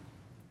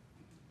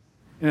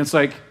 And it's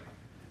like,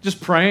 just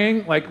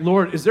praying, like,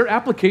 Lord, is there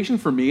application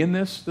for me in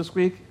this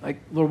week?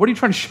 Like, Lord, what are you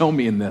trying to show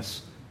me in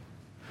this?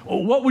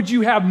 Well, what would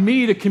you have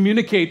me to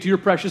communicate to your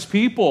precious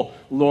people,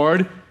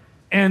 Lord?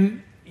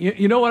 And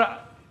you know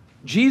what?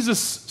 Jesus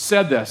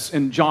said this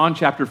in John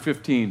chapter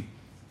 15.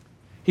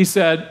 He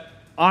said,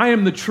 I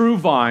am the true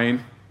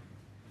vine,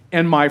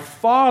 and my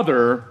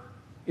Father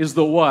is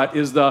the what?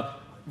 Is the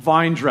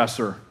vine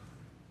dresser.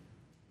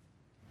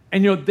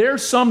 And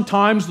there's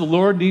sometimes the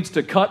Lord needs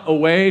to cut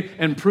away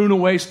and prune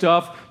away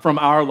stuff from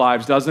our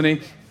lives, doesn't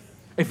he?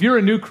 If you're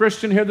a new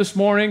Christian here this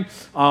morning,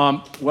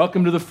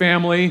 welcome to the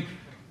family.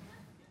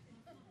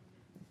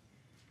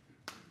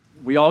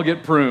 We all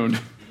get pruned.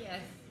 Yes.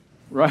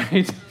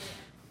 Right?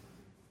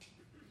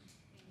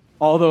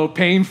 Although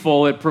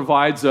painful, it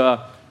provides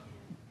a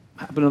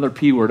another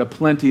P word, a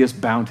plenteous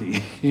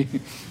bounty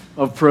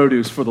of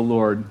produce for the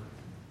Lord.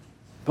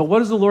 But what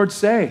does the Lord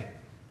say?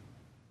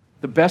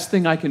 The best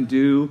thing I can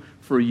do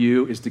for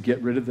you is to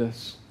get rid of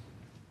this,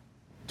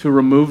 to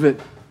remove it.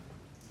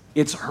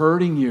 It's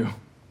hurting you.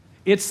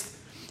 It's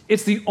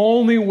the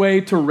only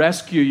way to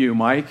rescue you,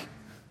 Mike.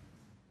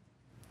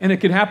 And it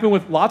can happen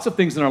with lots of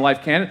things in our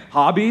life, can't it?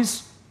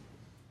 Hobbies,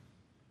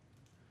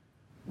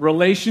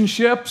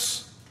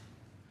 relationships,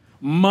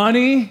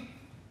 money,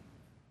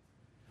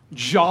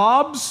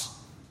 jobs,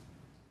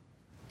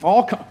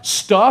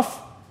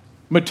 stuff,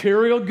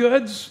 material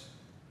goods.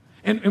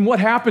 And what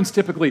happens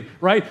typically,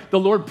 right? The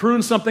Lord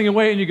prunes something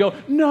away and you go,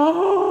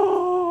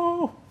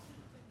 no,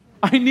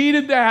 I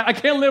needed that. I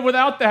can't live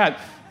without that.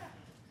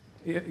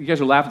 You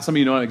guys are laughing. Some of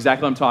you know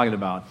exactly what I'm talking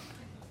about.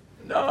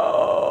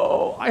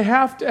 No, I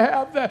have to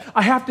have that.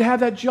 I have to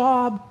have that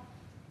job.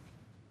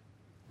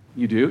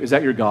 You do? Is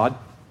that your God?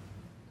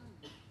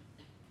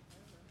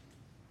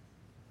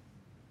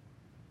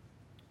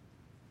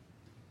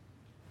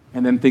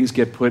 And then things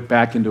get put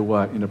back into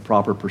what? Into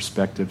proper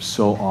perspective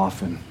so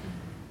often.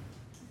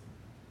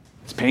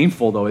 It's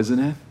painful though, isn't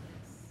it?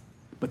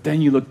 But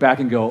then you look back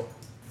and go,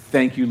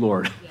 thank you,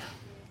 Lord. Yeah.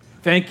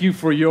 Thank you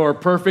for your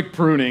perfect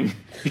pruning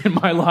in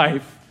my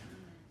life.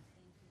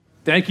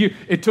 Thank you.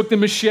 It took the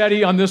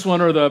machete on this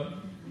one, or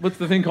what's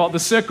the thing called? The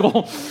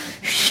sickle.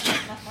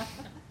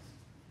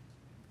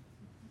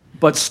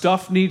 But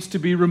stuff needs to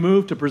be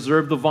removed to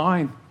preserve the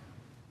vine.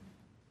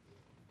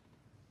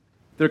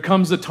 There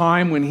comes a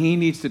time when he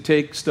needs to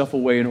take stuff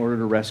away in order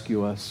to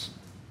rescue us.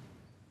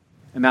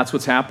 And that's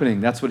what's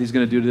happening. That's what he's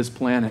going to do to this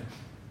planet.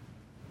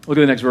 Look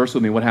at the next verse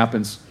with me. What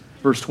happens?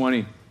 Verse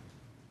 20.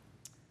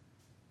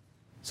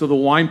 So the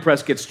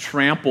winepress gets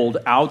trampled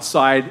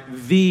outside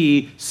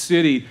the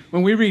city.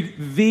 When we read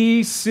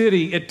the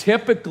city, it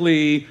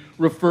typically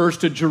refers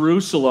to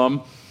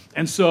Jerusalem.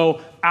 And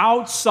so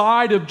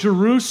outside of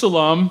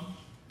Jerusalem,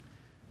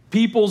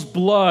 people's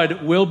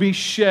blood will be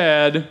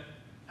shed.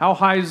 How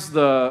high is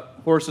the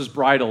horses'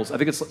 bridles? I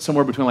think it's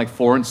somewhere between like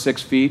 4 and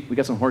 6 feet. We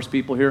got some horse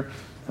people here.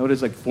 How it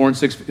is, like 4 and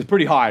 6 feet. It's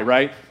pretty high,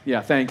 right?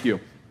 Yeah, thank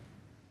you.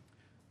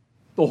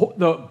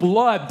 The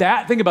blood,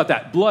 think about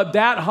that, blood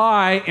that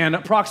high and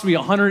approximately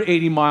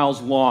 180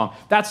 miles long.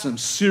 That's some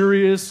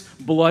serious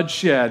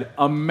bloodshed,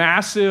 a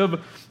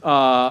massive,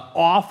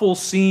 awful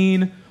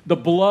scene, the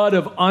blood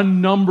of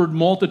unnumbered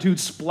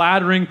multitudes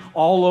splattering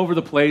all over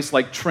the place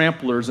like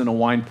tramplers in a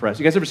wine press.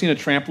 You guys ever seen a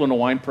trampler in a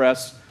wine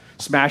press?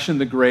 Smashing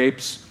the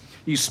grapes.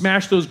 You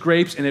smash those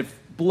grapes and if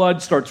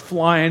blood starts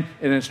flying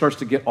and it starts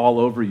to get all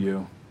over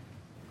you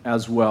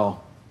as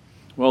well.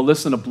 Well,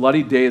 listen, a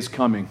bloody day is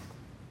coming.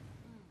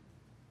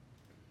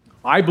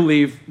 I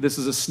believe this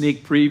is a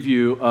sneak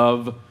preview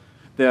of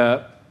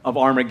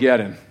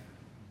Armageddon.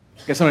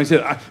 I guess somebody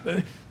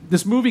said,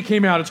 this movie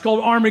came out, it's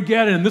called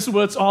Armageddon, this is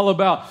what it's all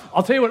about.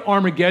 I'll tell you what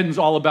Armageddon's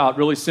all about,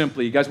 really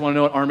simply. You guys want to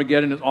know what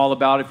Armageddon is all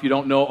about if you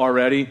don't know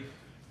already?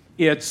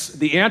 It's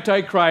the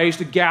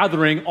Antichrist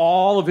gathering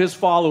all of his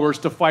followers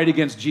to fight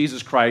against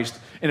Jesus Christ,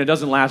 and it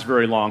doesn't last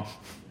very long.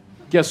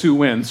 Guess who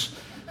wins?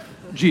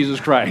 Jesus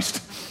Christ.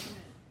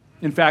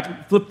 In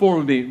fact, flip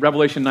forward with me,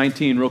 Revelation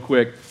 19 real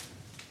quick.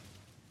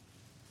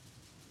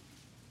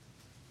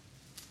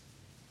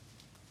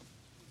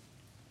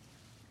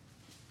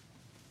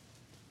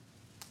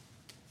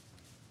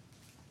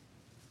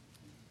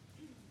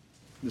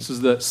 This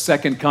is the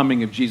second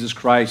coming of Jesus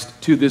Christ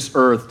to this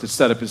earth to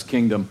set up his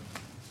kingdom.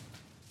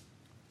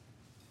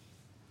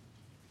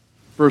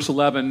 Verse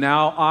 11,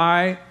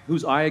 now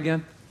who's I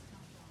again?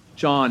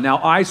 John.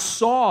 Now I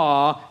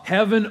saw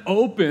heaven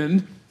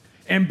opened,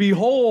 and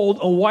behold,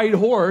 a white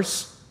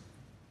horse,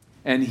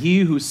 and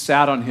he who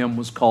sat on him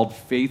was called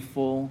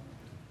Faithful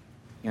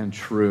and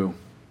True.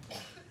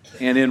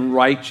 And in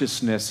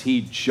righteousness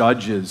he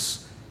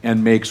judges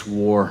and makes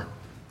war.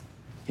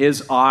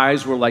 His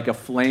eyes were like a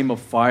flame of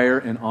fire,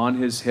 and on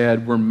his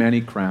head were many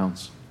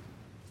crowns.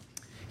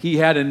 He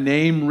had a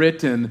name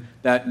written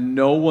that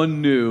no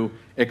one knew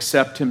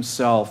except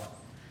himself.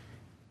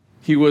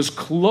 He was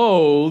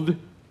clothed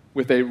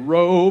with a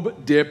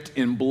robe dipped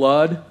in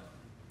blood,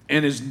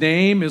 and his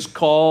name is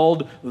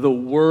called the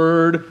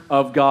Word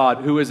of God.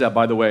 Who is that,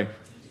 by the way?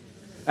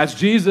 That's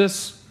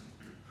Jesus.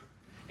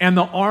 And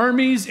the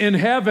armies in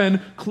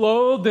heaven,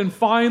 clothed in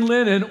fine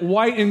linen,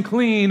 white and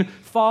clean,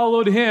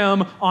 followed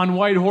him on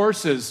white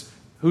horses.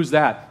 Who's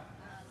that?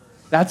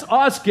 That's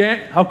us,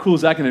 gang. How cool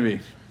is that going to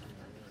be?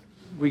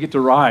 We get to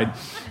ride.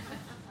 It's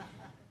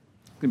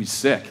going to be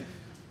sick.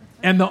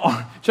 And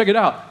check it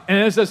out.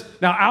 And it says,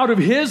 now out of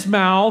his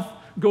mouth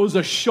goes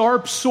a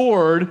sharp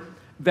sword,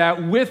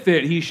 that with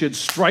it he should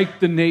strike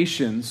the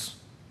nations,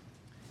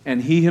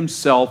 and he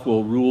himself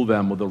will rule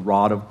them with a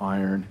rod of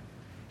iron.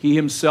 He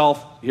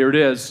himself, here it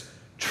is,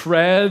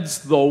 treads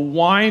the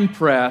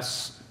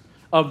winepress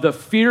of the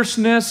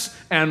fierceness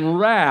and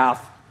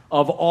wrath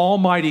of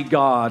Almighty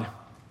God.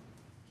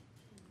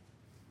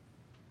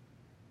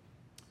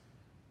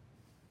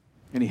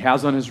 And he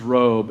has on his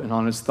robe and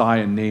on his thigh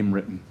a name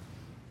written,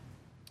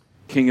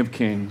 King of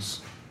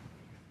Kings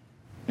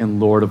and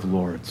Lord of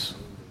Lords.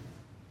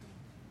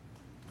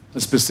 A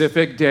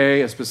specific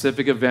day, a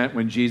specific event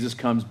when Jesus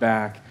comes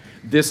back.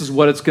 This is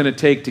what it's going to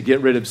take to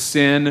get rid of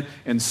sin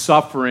and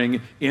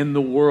suffering in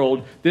the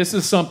world. This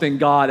is something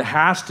God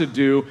has to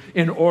do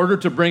in order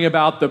to bring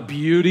about the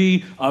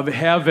beauty of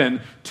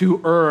heaven to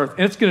earth.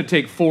 And it's going to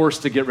take force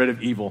to get rid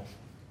of evil,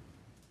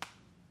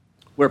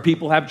 where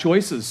people have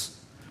choices.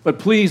 But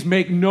please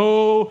make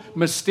no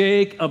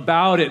mistake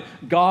about it.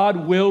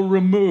 God will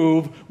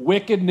remove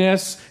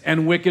wickedness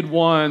and wicked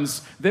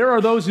ones. There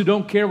are those who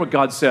don't care what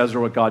God says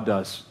or what God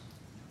does.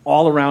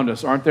 All around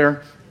us, aren't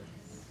there?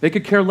 They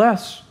could care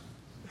less.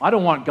 I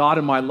don't want God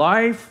in my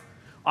life.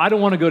 I don't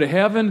want to go to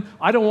heaven.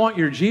 I don't want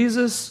your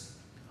Jesus.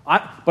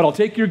 But I'll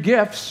take your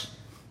gifts.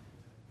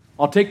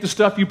 I'll take the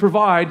stuff you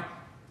provide,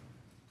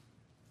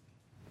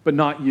 but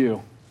not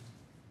you.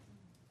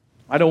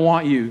 I don't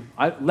want you.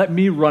 Let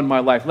me run my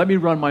life. Let me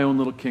run my own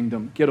little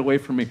kingdom. Get away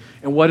from me.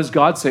 And what does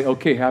God say?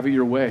 Okay, have it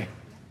your way.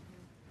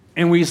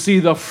 And we see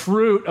the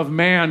fruit of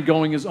man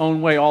going his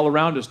own way all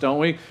around us, don't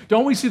we?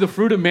 Don't we see the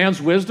fruit of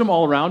man's wisdom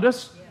all around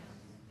us? Yeah.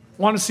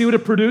 Want to see what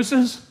it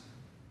produces?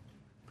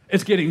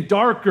 It's getting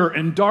darker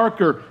and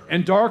darker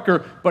and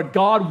darker, but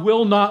God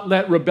will not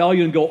let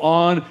rebellion go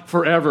on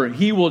forever.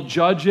 He will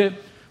judge it.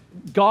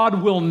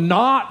 God will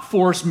not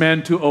force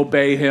men to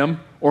obey him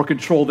or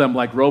control them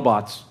like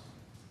robots.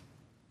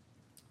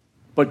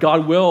 But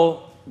God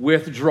will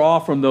withdraw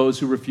from those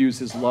who refuse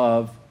his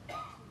love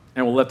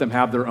and will let them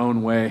have their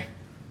own way.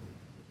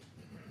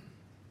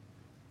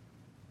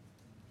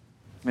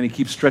 And he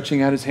keeps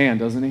stretching out his hand,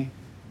 doesn't he?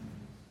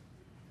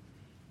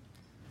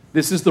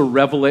 This is the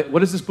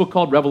what is this book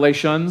called?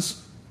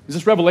 Revelations? Is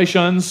this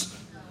Revelations?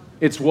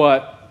 It's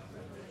what?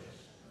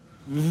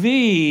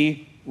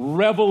 The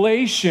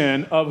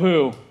revelation of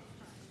who?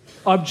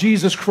 Of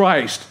Jesus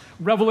Christ.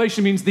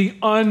 Revelation means the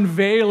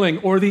unveiling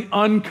or the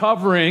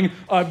uncovering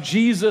of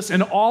Jesus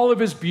and all of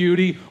his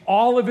beauty,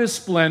 all of his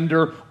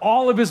splendor,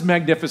 all of his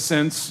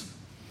magnificence.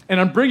 And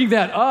I'm bringing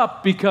that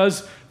up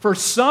because for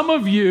some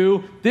of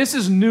you, this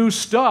is new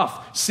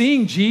stuff.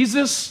 Seeing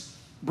Jesus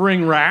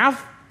bring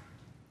wrath,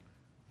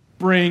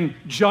 bring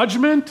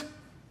judgment.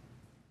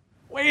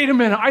 Wait a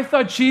minute, I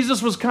thought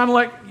Jesus was kind of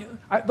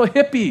like the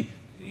hippie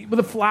with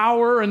the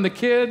flower and the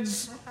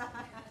kids.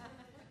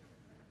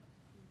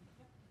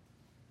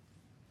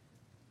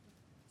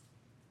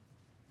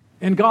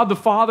 And God the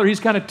Father, he's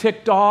kind of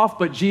ticked off,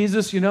 but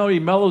Jesus, he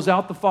mellows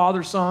out the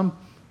Father some.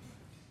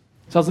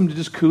 Tells him to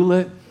just cool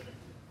it.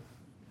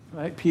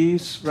 Right?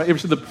 Peace. Right? You ever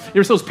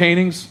see those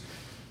paintings?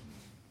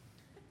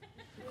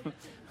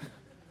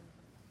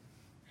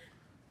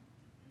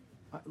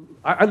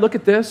 I look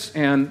at this,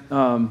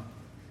 and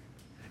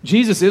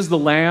Jesus is the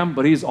lamb,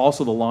 but he's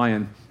also the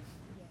lion.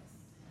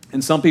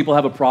 And some people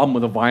have a problem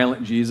with a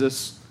violent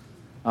Jesus.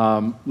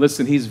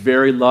 Listen, he's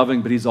very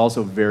loving, but he's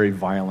also very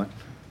violent.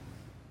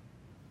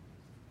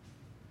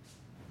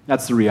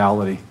 That's the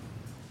reality.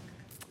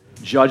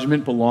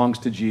 Judgment belongs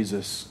to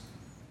Jesus.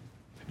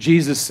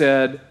 Jesus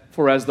said,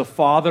 "For as the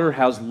Father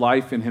has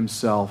life in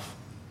himself,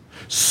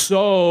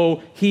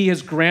 so he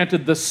has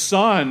granted the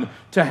Son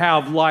to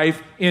have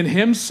life in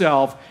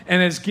himself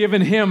and has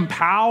given him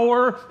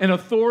power and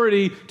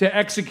authority to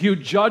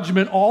execute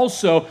judgment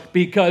also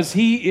because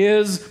he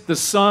is the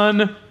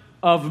Son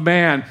of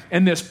Man."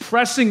 And this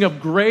pressing of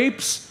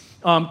grapes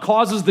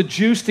causes the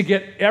juice to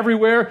get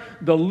everywhere.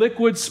 The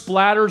liquid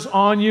splatters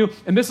on you.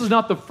 And this is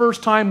not the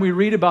first time we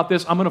read about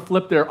this. I'm going to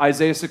flip there,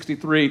 Isaiah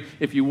 63.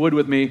 If you would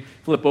with me,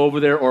 flip over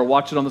there or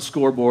watch it on the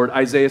scoreboard,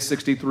 Isaiah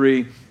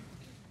 63.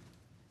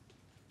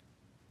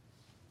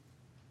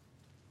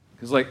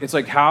 It's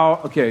like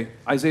how,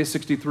 Isaiah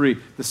 63,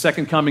 the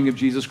second coming of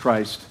Jesus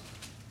Christ.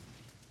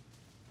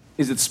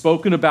 Is it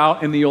spoken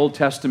about in the Old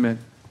Testament?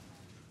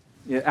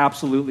 It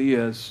absolutely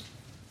is.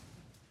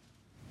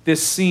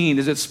 This scene,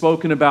 is it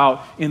spoken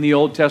about in the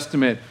Old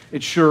Testament?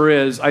 It sure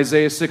is.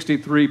 Isaiah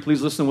 63,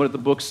 please listen to what the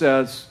book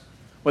says,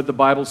 what the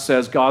Bible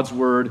says, God's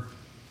word.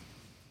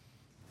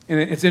 And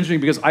it's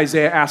interesting because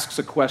Isaiah asks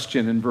a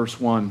question in verse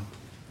 1,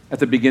 at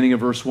the beginning of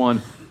verse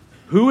 1.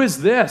 Who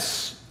is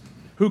this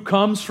who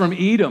comes from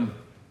Edom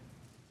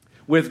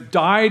with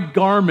dyed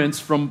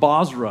garments from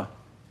Bozrah?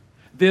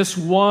 This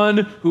one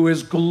who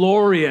is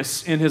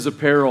glorious in his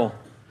apparel,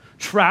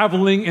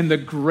 traveling in the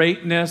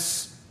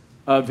greatness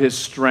of his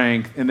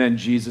strength. And then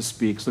Jesus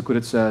speaks. Look what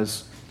it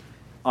says.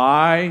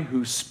 I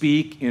who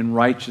speak in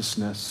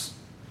righteousness,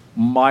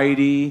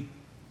 mighty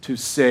to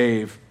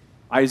save.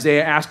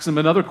 Isaiah asks him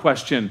another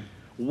question.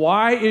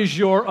 Why is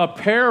your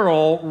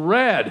apparel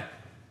red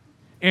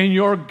and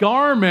your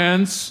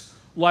garments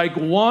like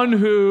one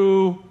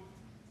who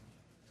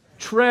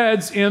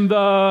treads in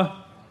the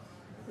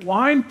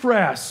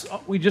winepress?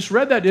 We just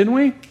read that, didn't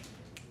we?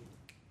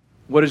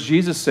 What does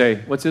Jesus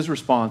say? What's his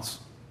response?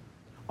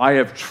 I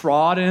have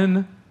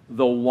trodden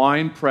the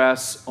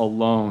winepress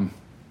alone,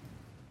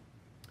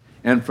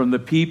 and from the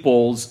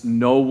peoples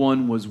no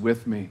one was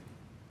with me.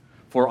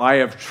 For I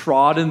have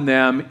trodden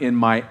them in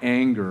my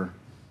anger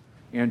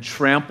and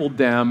trampled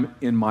them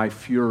in my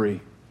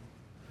fury.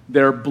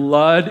 Their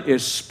blood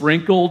is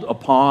sprinkled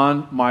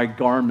upon my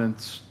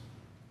garments,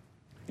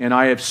 and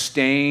I have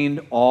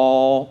stained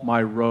all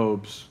my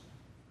robes.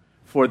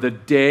 For the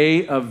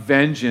day of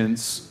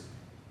vengeance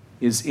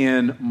is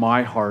in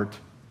my heart,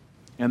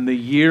 and the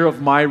year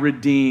of my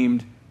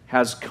redeemed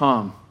has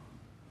come.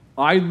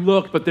 I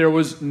looked, but there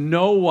was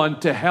no one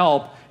to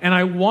help, and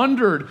I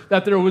wondered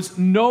that there was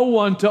no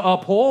one to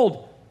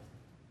uphold.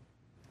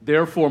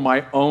 Therefore,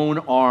 my own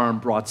arm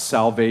brought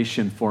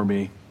salvation for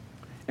me,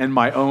 and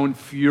my own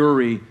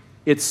fury,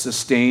 it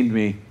sustained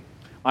me.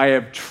 I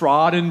have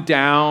trodden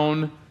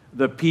down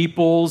the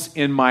peoples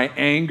in my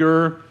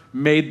anger,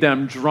 made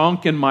them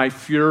drunk in my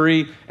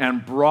fury,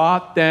 and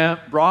brought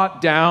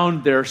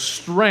down their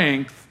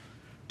strength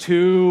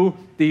to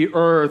the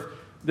earth.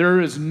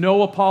 There is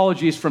no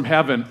apologies from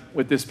heaven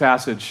with this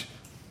passage.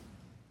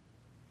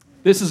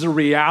 This is a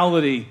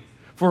reality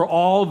for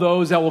all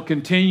those that will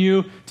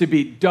continue to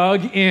be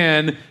dug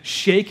in,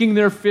 shaking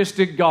their fist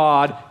at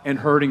God and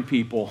hurting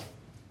people.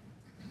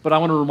 But I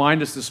want to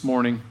remind us this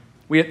morning,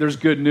 there's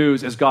good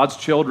news. As God's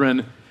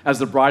children, as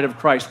the bride of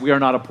Christ, we are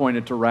not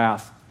appointed to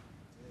wrath.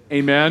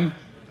 Amen?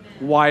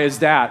 Why is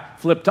that?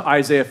 Flip to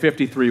Isaiah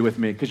 53 with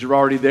me, because you're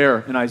already there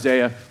in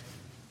Isaiah.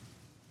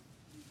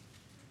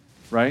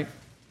 Right?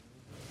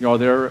 You're all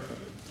there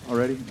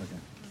already? Okay.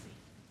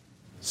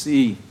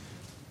 See.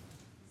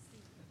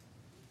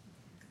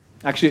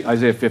 Actually,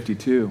 Isaiah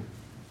 52.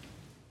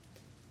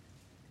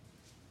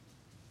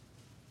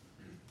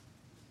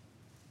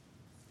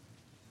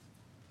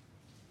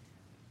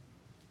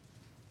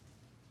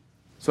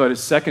 So at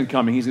his second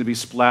coming, he's going to be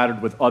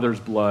splattered with others'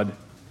 blood.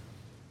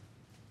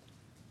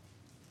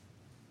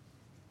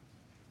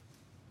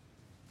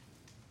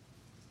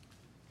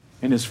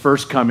 In his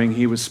first coming,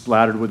 he was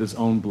splattered with his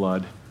own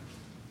blood.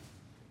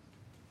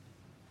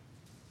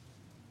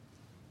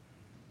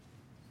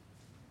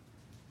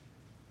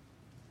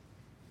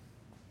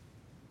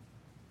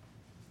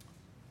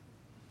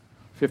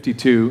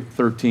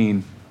 (52:13),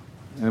 and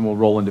then we'll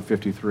roll into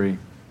 53.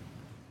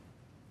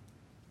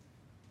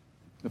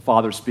 The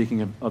Father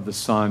speaking of the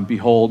Son,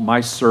 "Behold,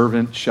 my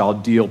servant shall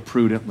deal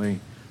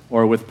prudently,"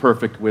 or with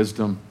perfect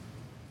wisdom.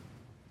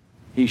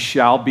 "He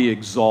shall be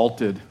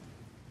exalted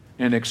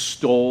and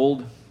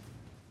extolled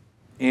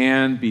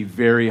and be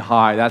very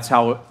high." That's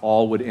how it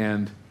all would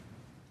end.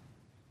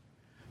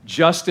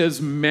 "Just as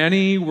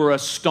many were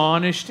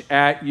astonished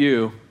at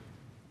you,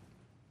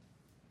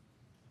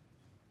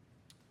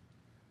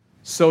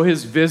 so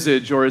his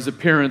visage," or his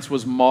appearance,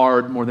 "was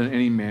marred more than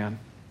any man,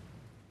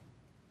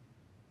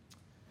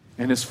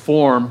 and his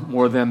form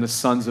more than the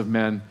sons of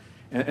men."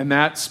 And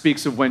that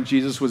speaks of when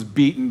Jesus was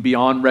beaten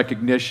beyond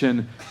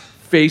recognition,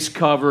 face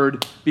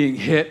covered, being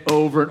hit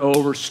over and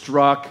over,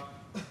 struck.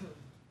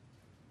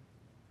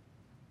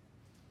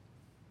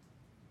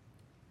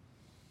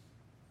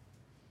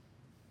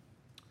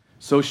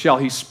 "So shall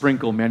he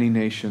sprinkle many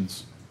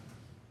nations.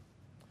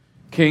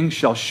 Kings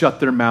shall shut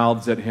their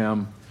mouths at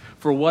him.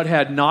 For what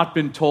had not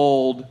been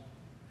told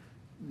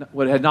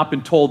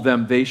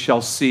them, they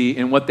shall see,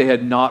 and what they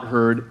had not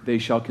heard, they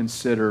shall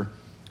consider.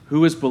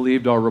 Who has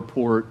believed our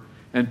report,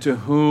 and to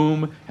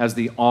whom has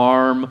the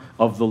arm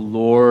of the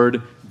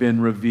Lord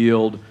been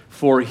revealed?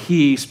 For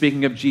he,"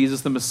 speaking of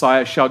Jesus the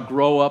Messiah, "shall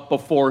grow up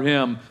before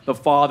him, the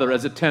Father,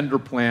 as a tender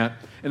plant,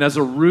 and as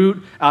a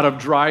root out of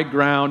dry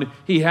ground.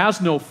 He has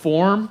no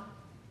form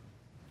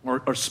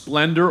or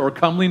splendor or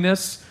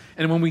comeliness,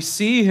 and when we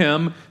see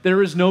him,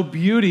 there is no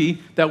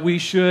beauty that we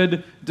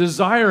should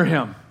desire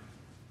him.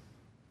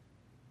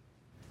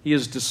 He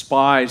is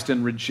despised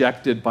and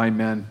rejected by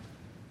men,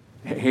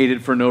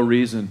 hated for no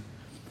reason,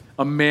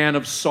 a man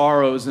of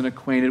sorrows and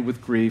acquainted with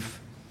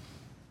grief.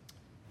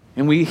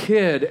 And we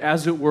hid,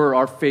 as it were,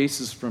 our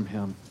faces from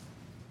him.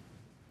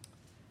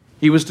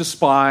 He was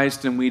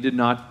despised, and we did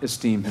not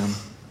esteem him.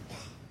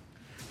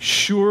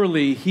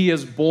 Surely he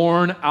has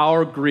borne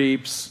our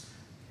griefs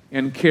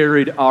and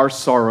carried our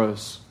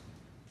sorrows.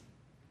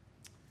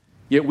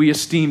 Yet we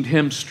esteemed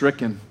him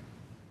stricken,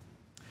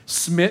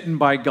 smitten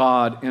by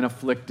God, and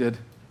afflicted.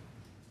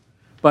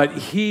 But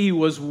he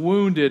was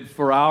wounded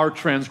for our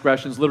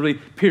transgressions," literally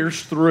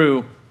pierced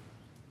through,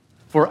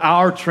 "for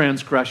our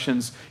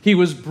transgressions. He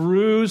was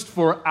bruised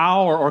for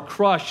or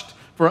crushed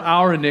for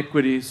our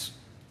iniquities.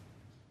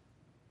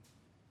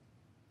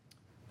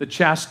 The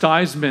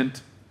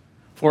chastisement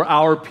for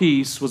our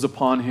peace was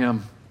upon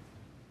him,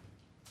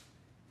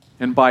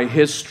 and by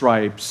his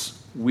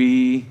stripes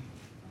we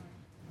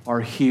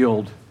are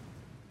healed."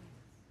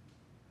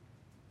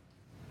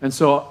 And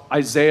so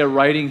Isaiah,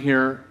 writing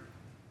here,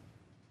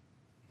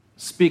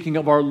 speaking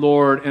of our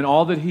Lord and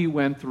all that he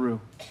went through,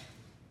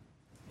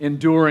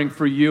 enduring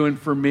for you and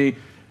for me,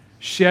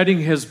 shedding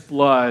his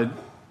blood,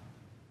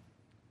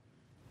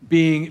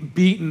 being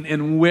beaten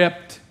and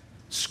whipped,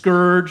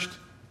 scourged,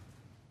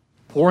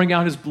 pouring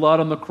out his blood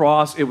on the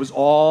cross. It was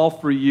all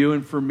for you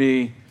and for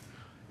me,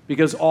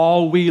 because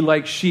all we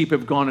like sheep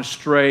have gone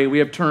astray. We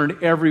have turned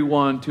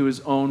everyone to his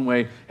own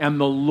way, and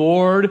the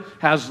Lord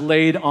has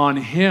laid on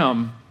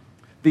him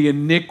the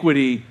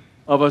iniquity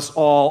of us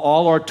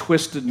all our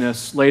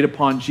twistedness laid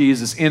upon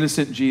Jesus,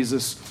 innocent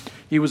Jesus.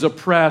 He was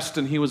oppressed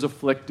and he was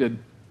afflicted,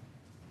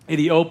 and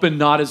he opened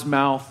not his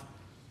mouth.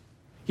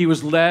 He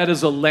was led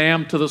as a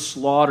lamb to the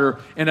slaughter,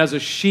 and as a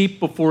sheep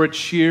before its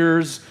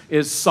shears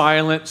is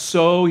silent,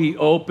 so he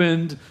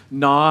opened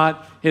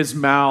not his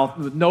mouth.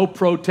 With no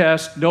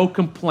protest, no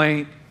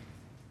complaint.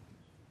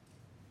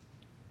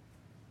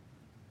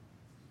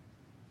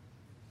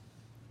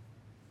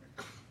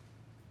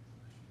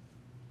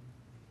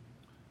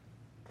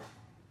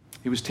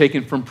 He was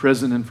taken from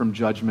prison and from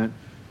judgment,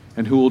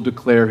 and who will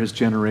declare his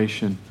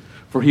generation?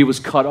 For he was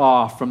cut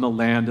off from the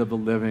land of the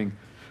living.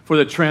 For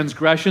the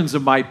transgressions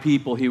of my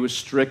people he was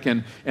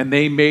stricken, and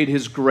they made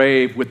his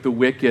grave with the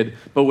wicked,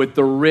 but with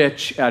the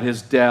rich at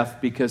his death,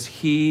 because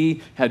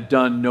he had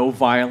done no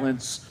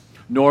violence,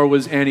 nor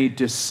was any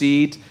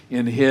deceit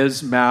in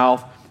his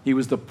mouth. He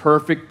was the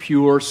perfect,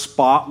 pure,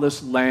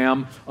 spotless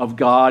Lamb of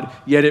God,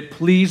 yet it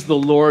pleased the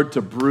Lord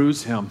to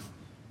bruise him.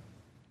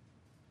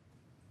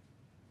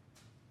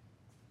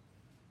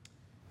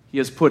 He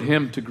has put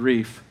him to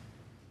grief.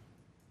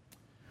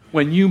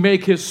 When you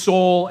make his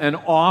soul an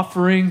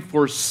offering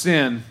for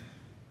sin,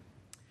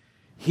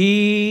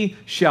 he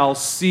shall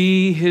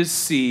see his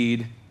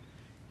seed,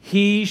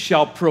 he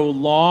shall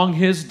prolong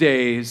his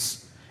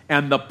days,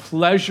 and the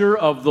pleasure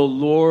of the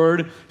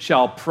Lord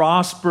shall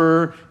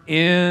prosper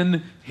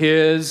in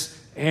his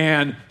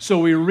hand. So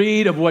we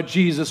read of what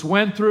Jesus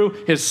went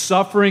through, his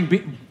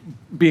suffering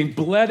being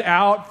bled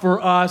out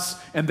for us,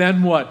 and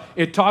then what?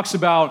 It talks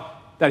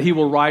about that he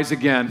will rise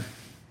again.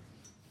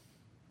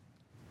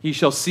 He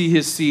shall see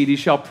his seed. He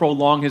shall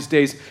prolong his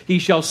days. He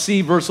shall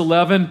see, verse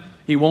 11,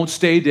 he won't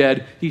stay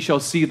dead. He shall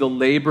see the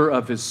labor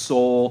of his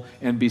soul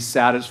and be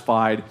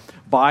satisfied.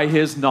 By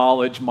his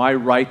knowledge, my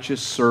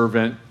righteous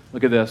servant,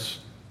 look at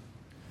this,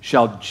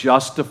 shall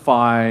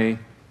justify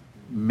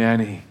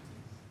many,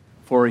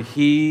 for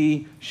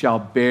he shall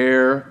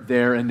bear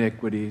their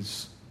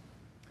iniquities.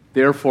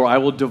 Therefore, I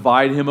will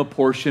divide him a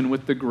portion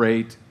with the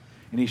great,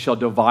 and he shall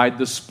divide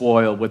the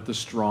spoil with the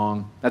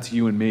strong. That's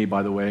you and me,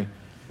 by the way.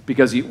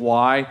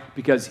 Why?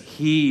 Because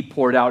he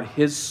poured out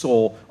his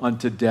soul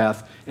unto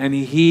death, and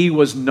he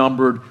was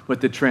numbered with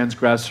the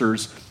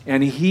transgressors,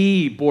 and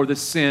he bore the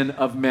sin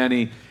of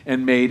many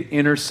and made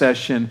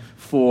intercession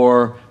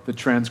for the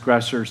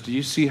transgressors. Do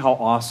you see how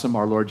awesome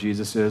our Lord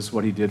Jesus is,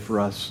 what he did for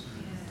us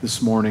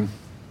this morning?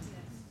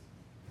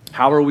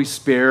 How are we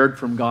spared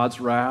from God's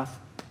wrath?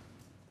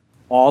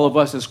 All of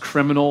us as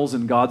criminals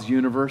in God's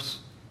universe.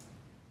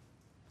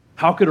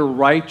 How could a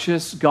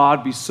righteous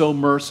God be so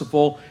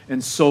merciful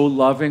and so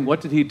loving?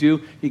 What did he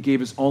do? He gave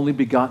his only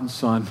begotten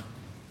Son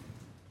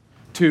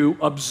to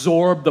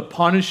absorb the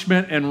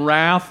punishment and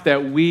wrath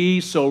that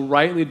we so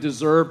rightly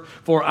deserve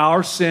for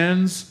our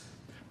sins.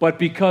 But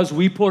because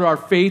we put our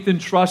faith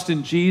and trust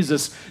in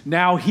Jesus,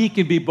 now he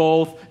can be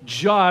both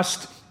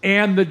just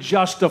and the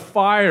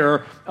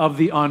justifier of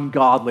the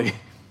ungodly.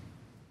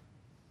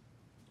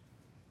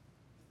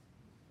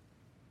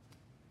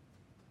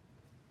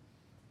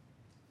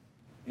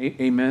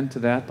 Amen to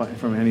that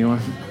from anyone?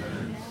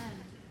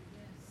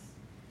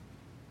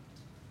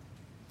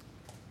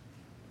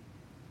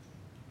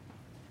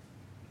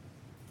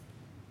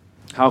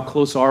 How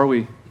close are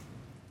we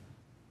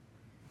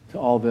to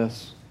all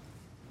this?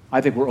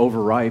 I think we're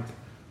overripe.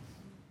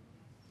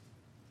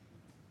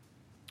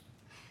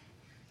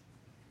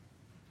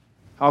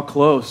 How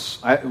close?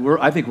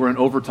 I think we're in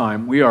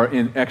overtime. We are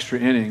in extra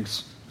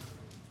innings.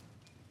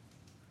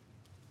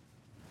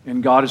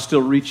 And God is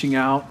still reaching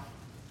out.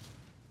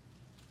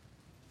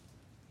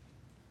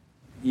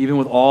 Even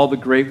with all the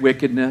great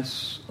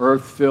wickedness,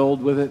 earth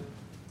filled with it.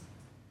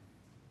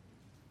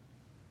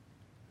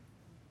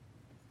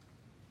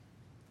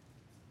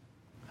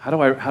 How do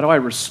I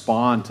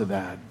respond to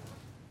that?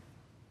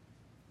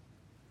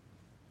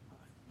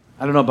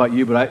 I don't know about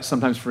you, but I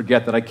sometimes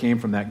forget that I came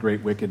from that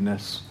great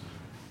wickedness.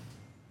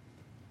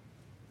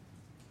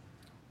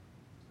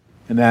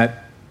 And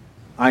that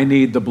I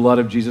need the blood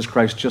of Jesus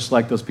Christ just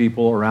like those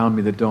people around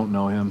me that don't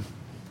know him.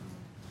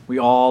 We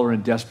all are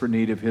in desperate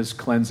need of his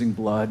cleansing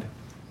blood.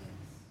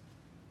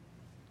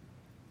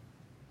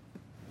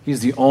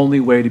 He's the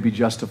only way to be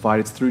justified.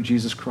 It's through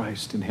Jesus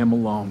Christ and him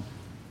alone.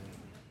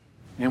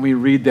 And we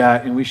read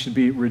that, and we should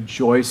be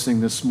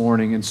rejoicing this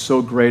morning in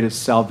so great a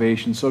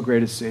salvation, so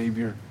great a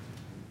Savior.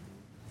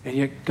 And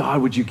yet,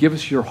 God, would you give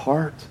us your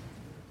heart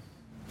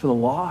for the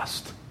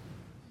lost?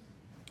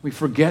 We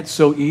forget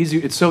so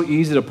easy. It's so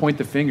easy to point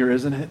the finger,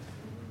 isn't it?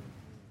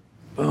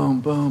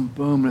 Boom, boom,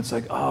 boom. And it's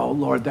like, oh,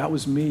 Lord, that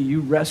was me. You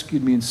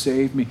rescued me and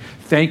saved me.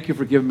 Thank you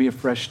for giving me a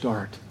fresh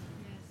start.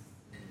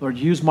 Lord,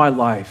 use my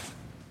life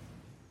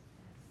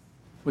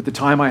with the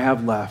time I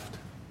have left,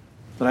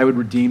 that I would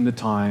redeem the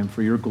time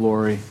for your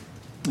glory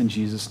in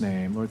Jesus'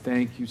 name. Lord,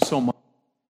 thank you so much.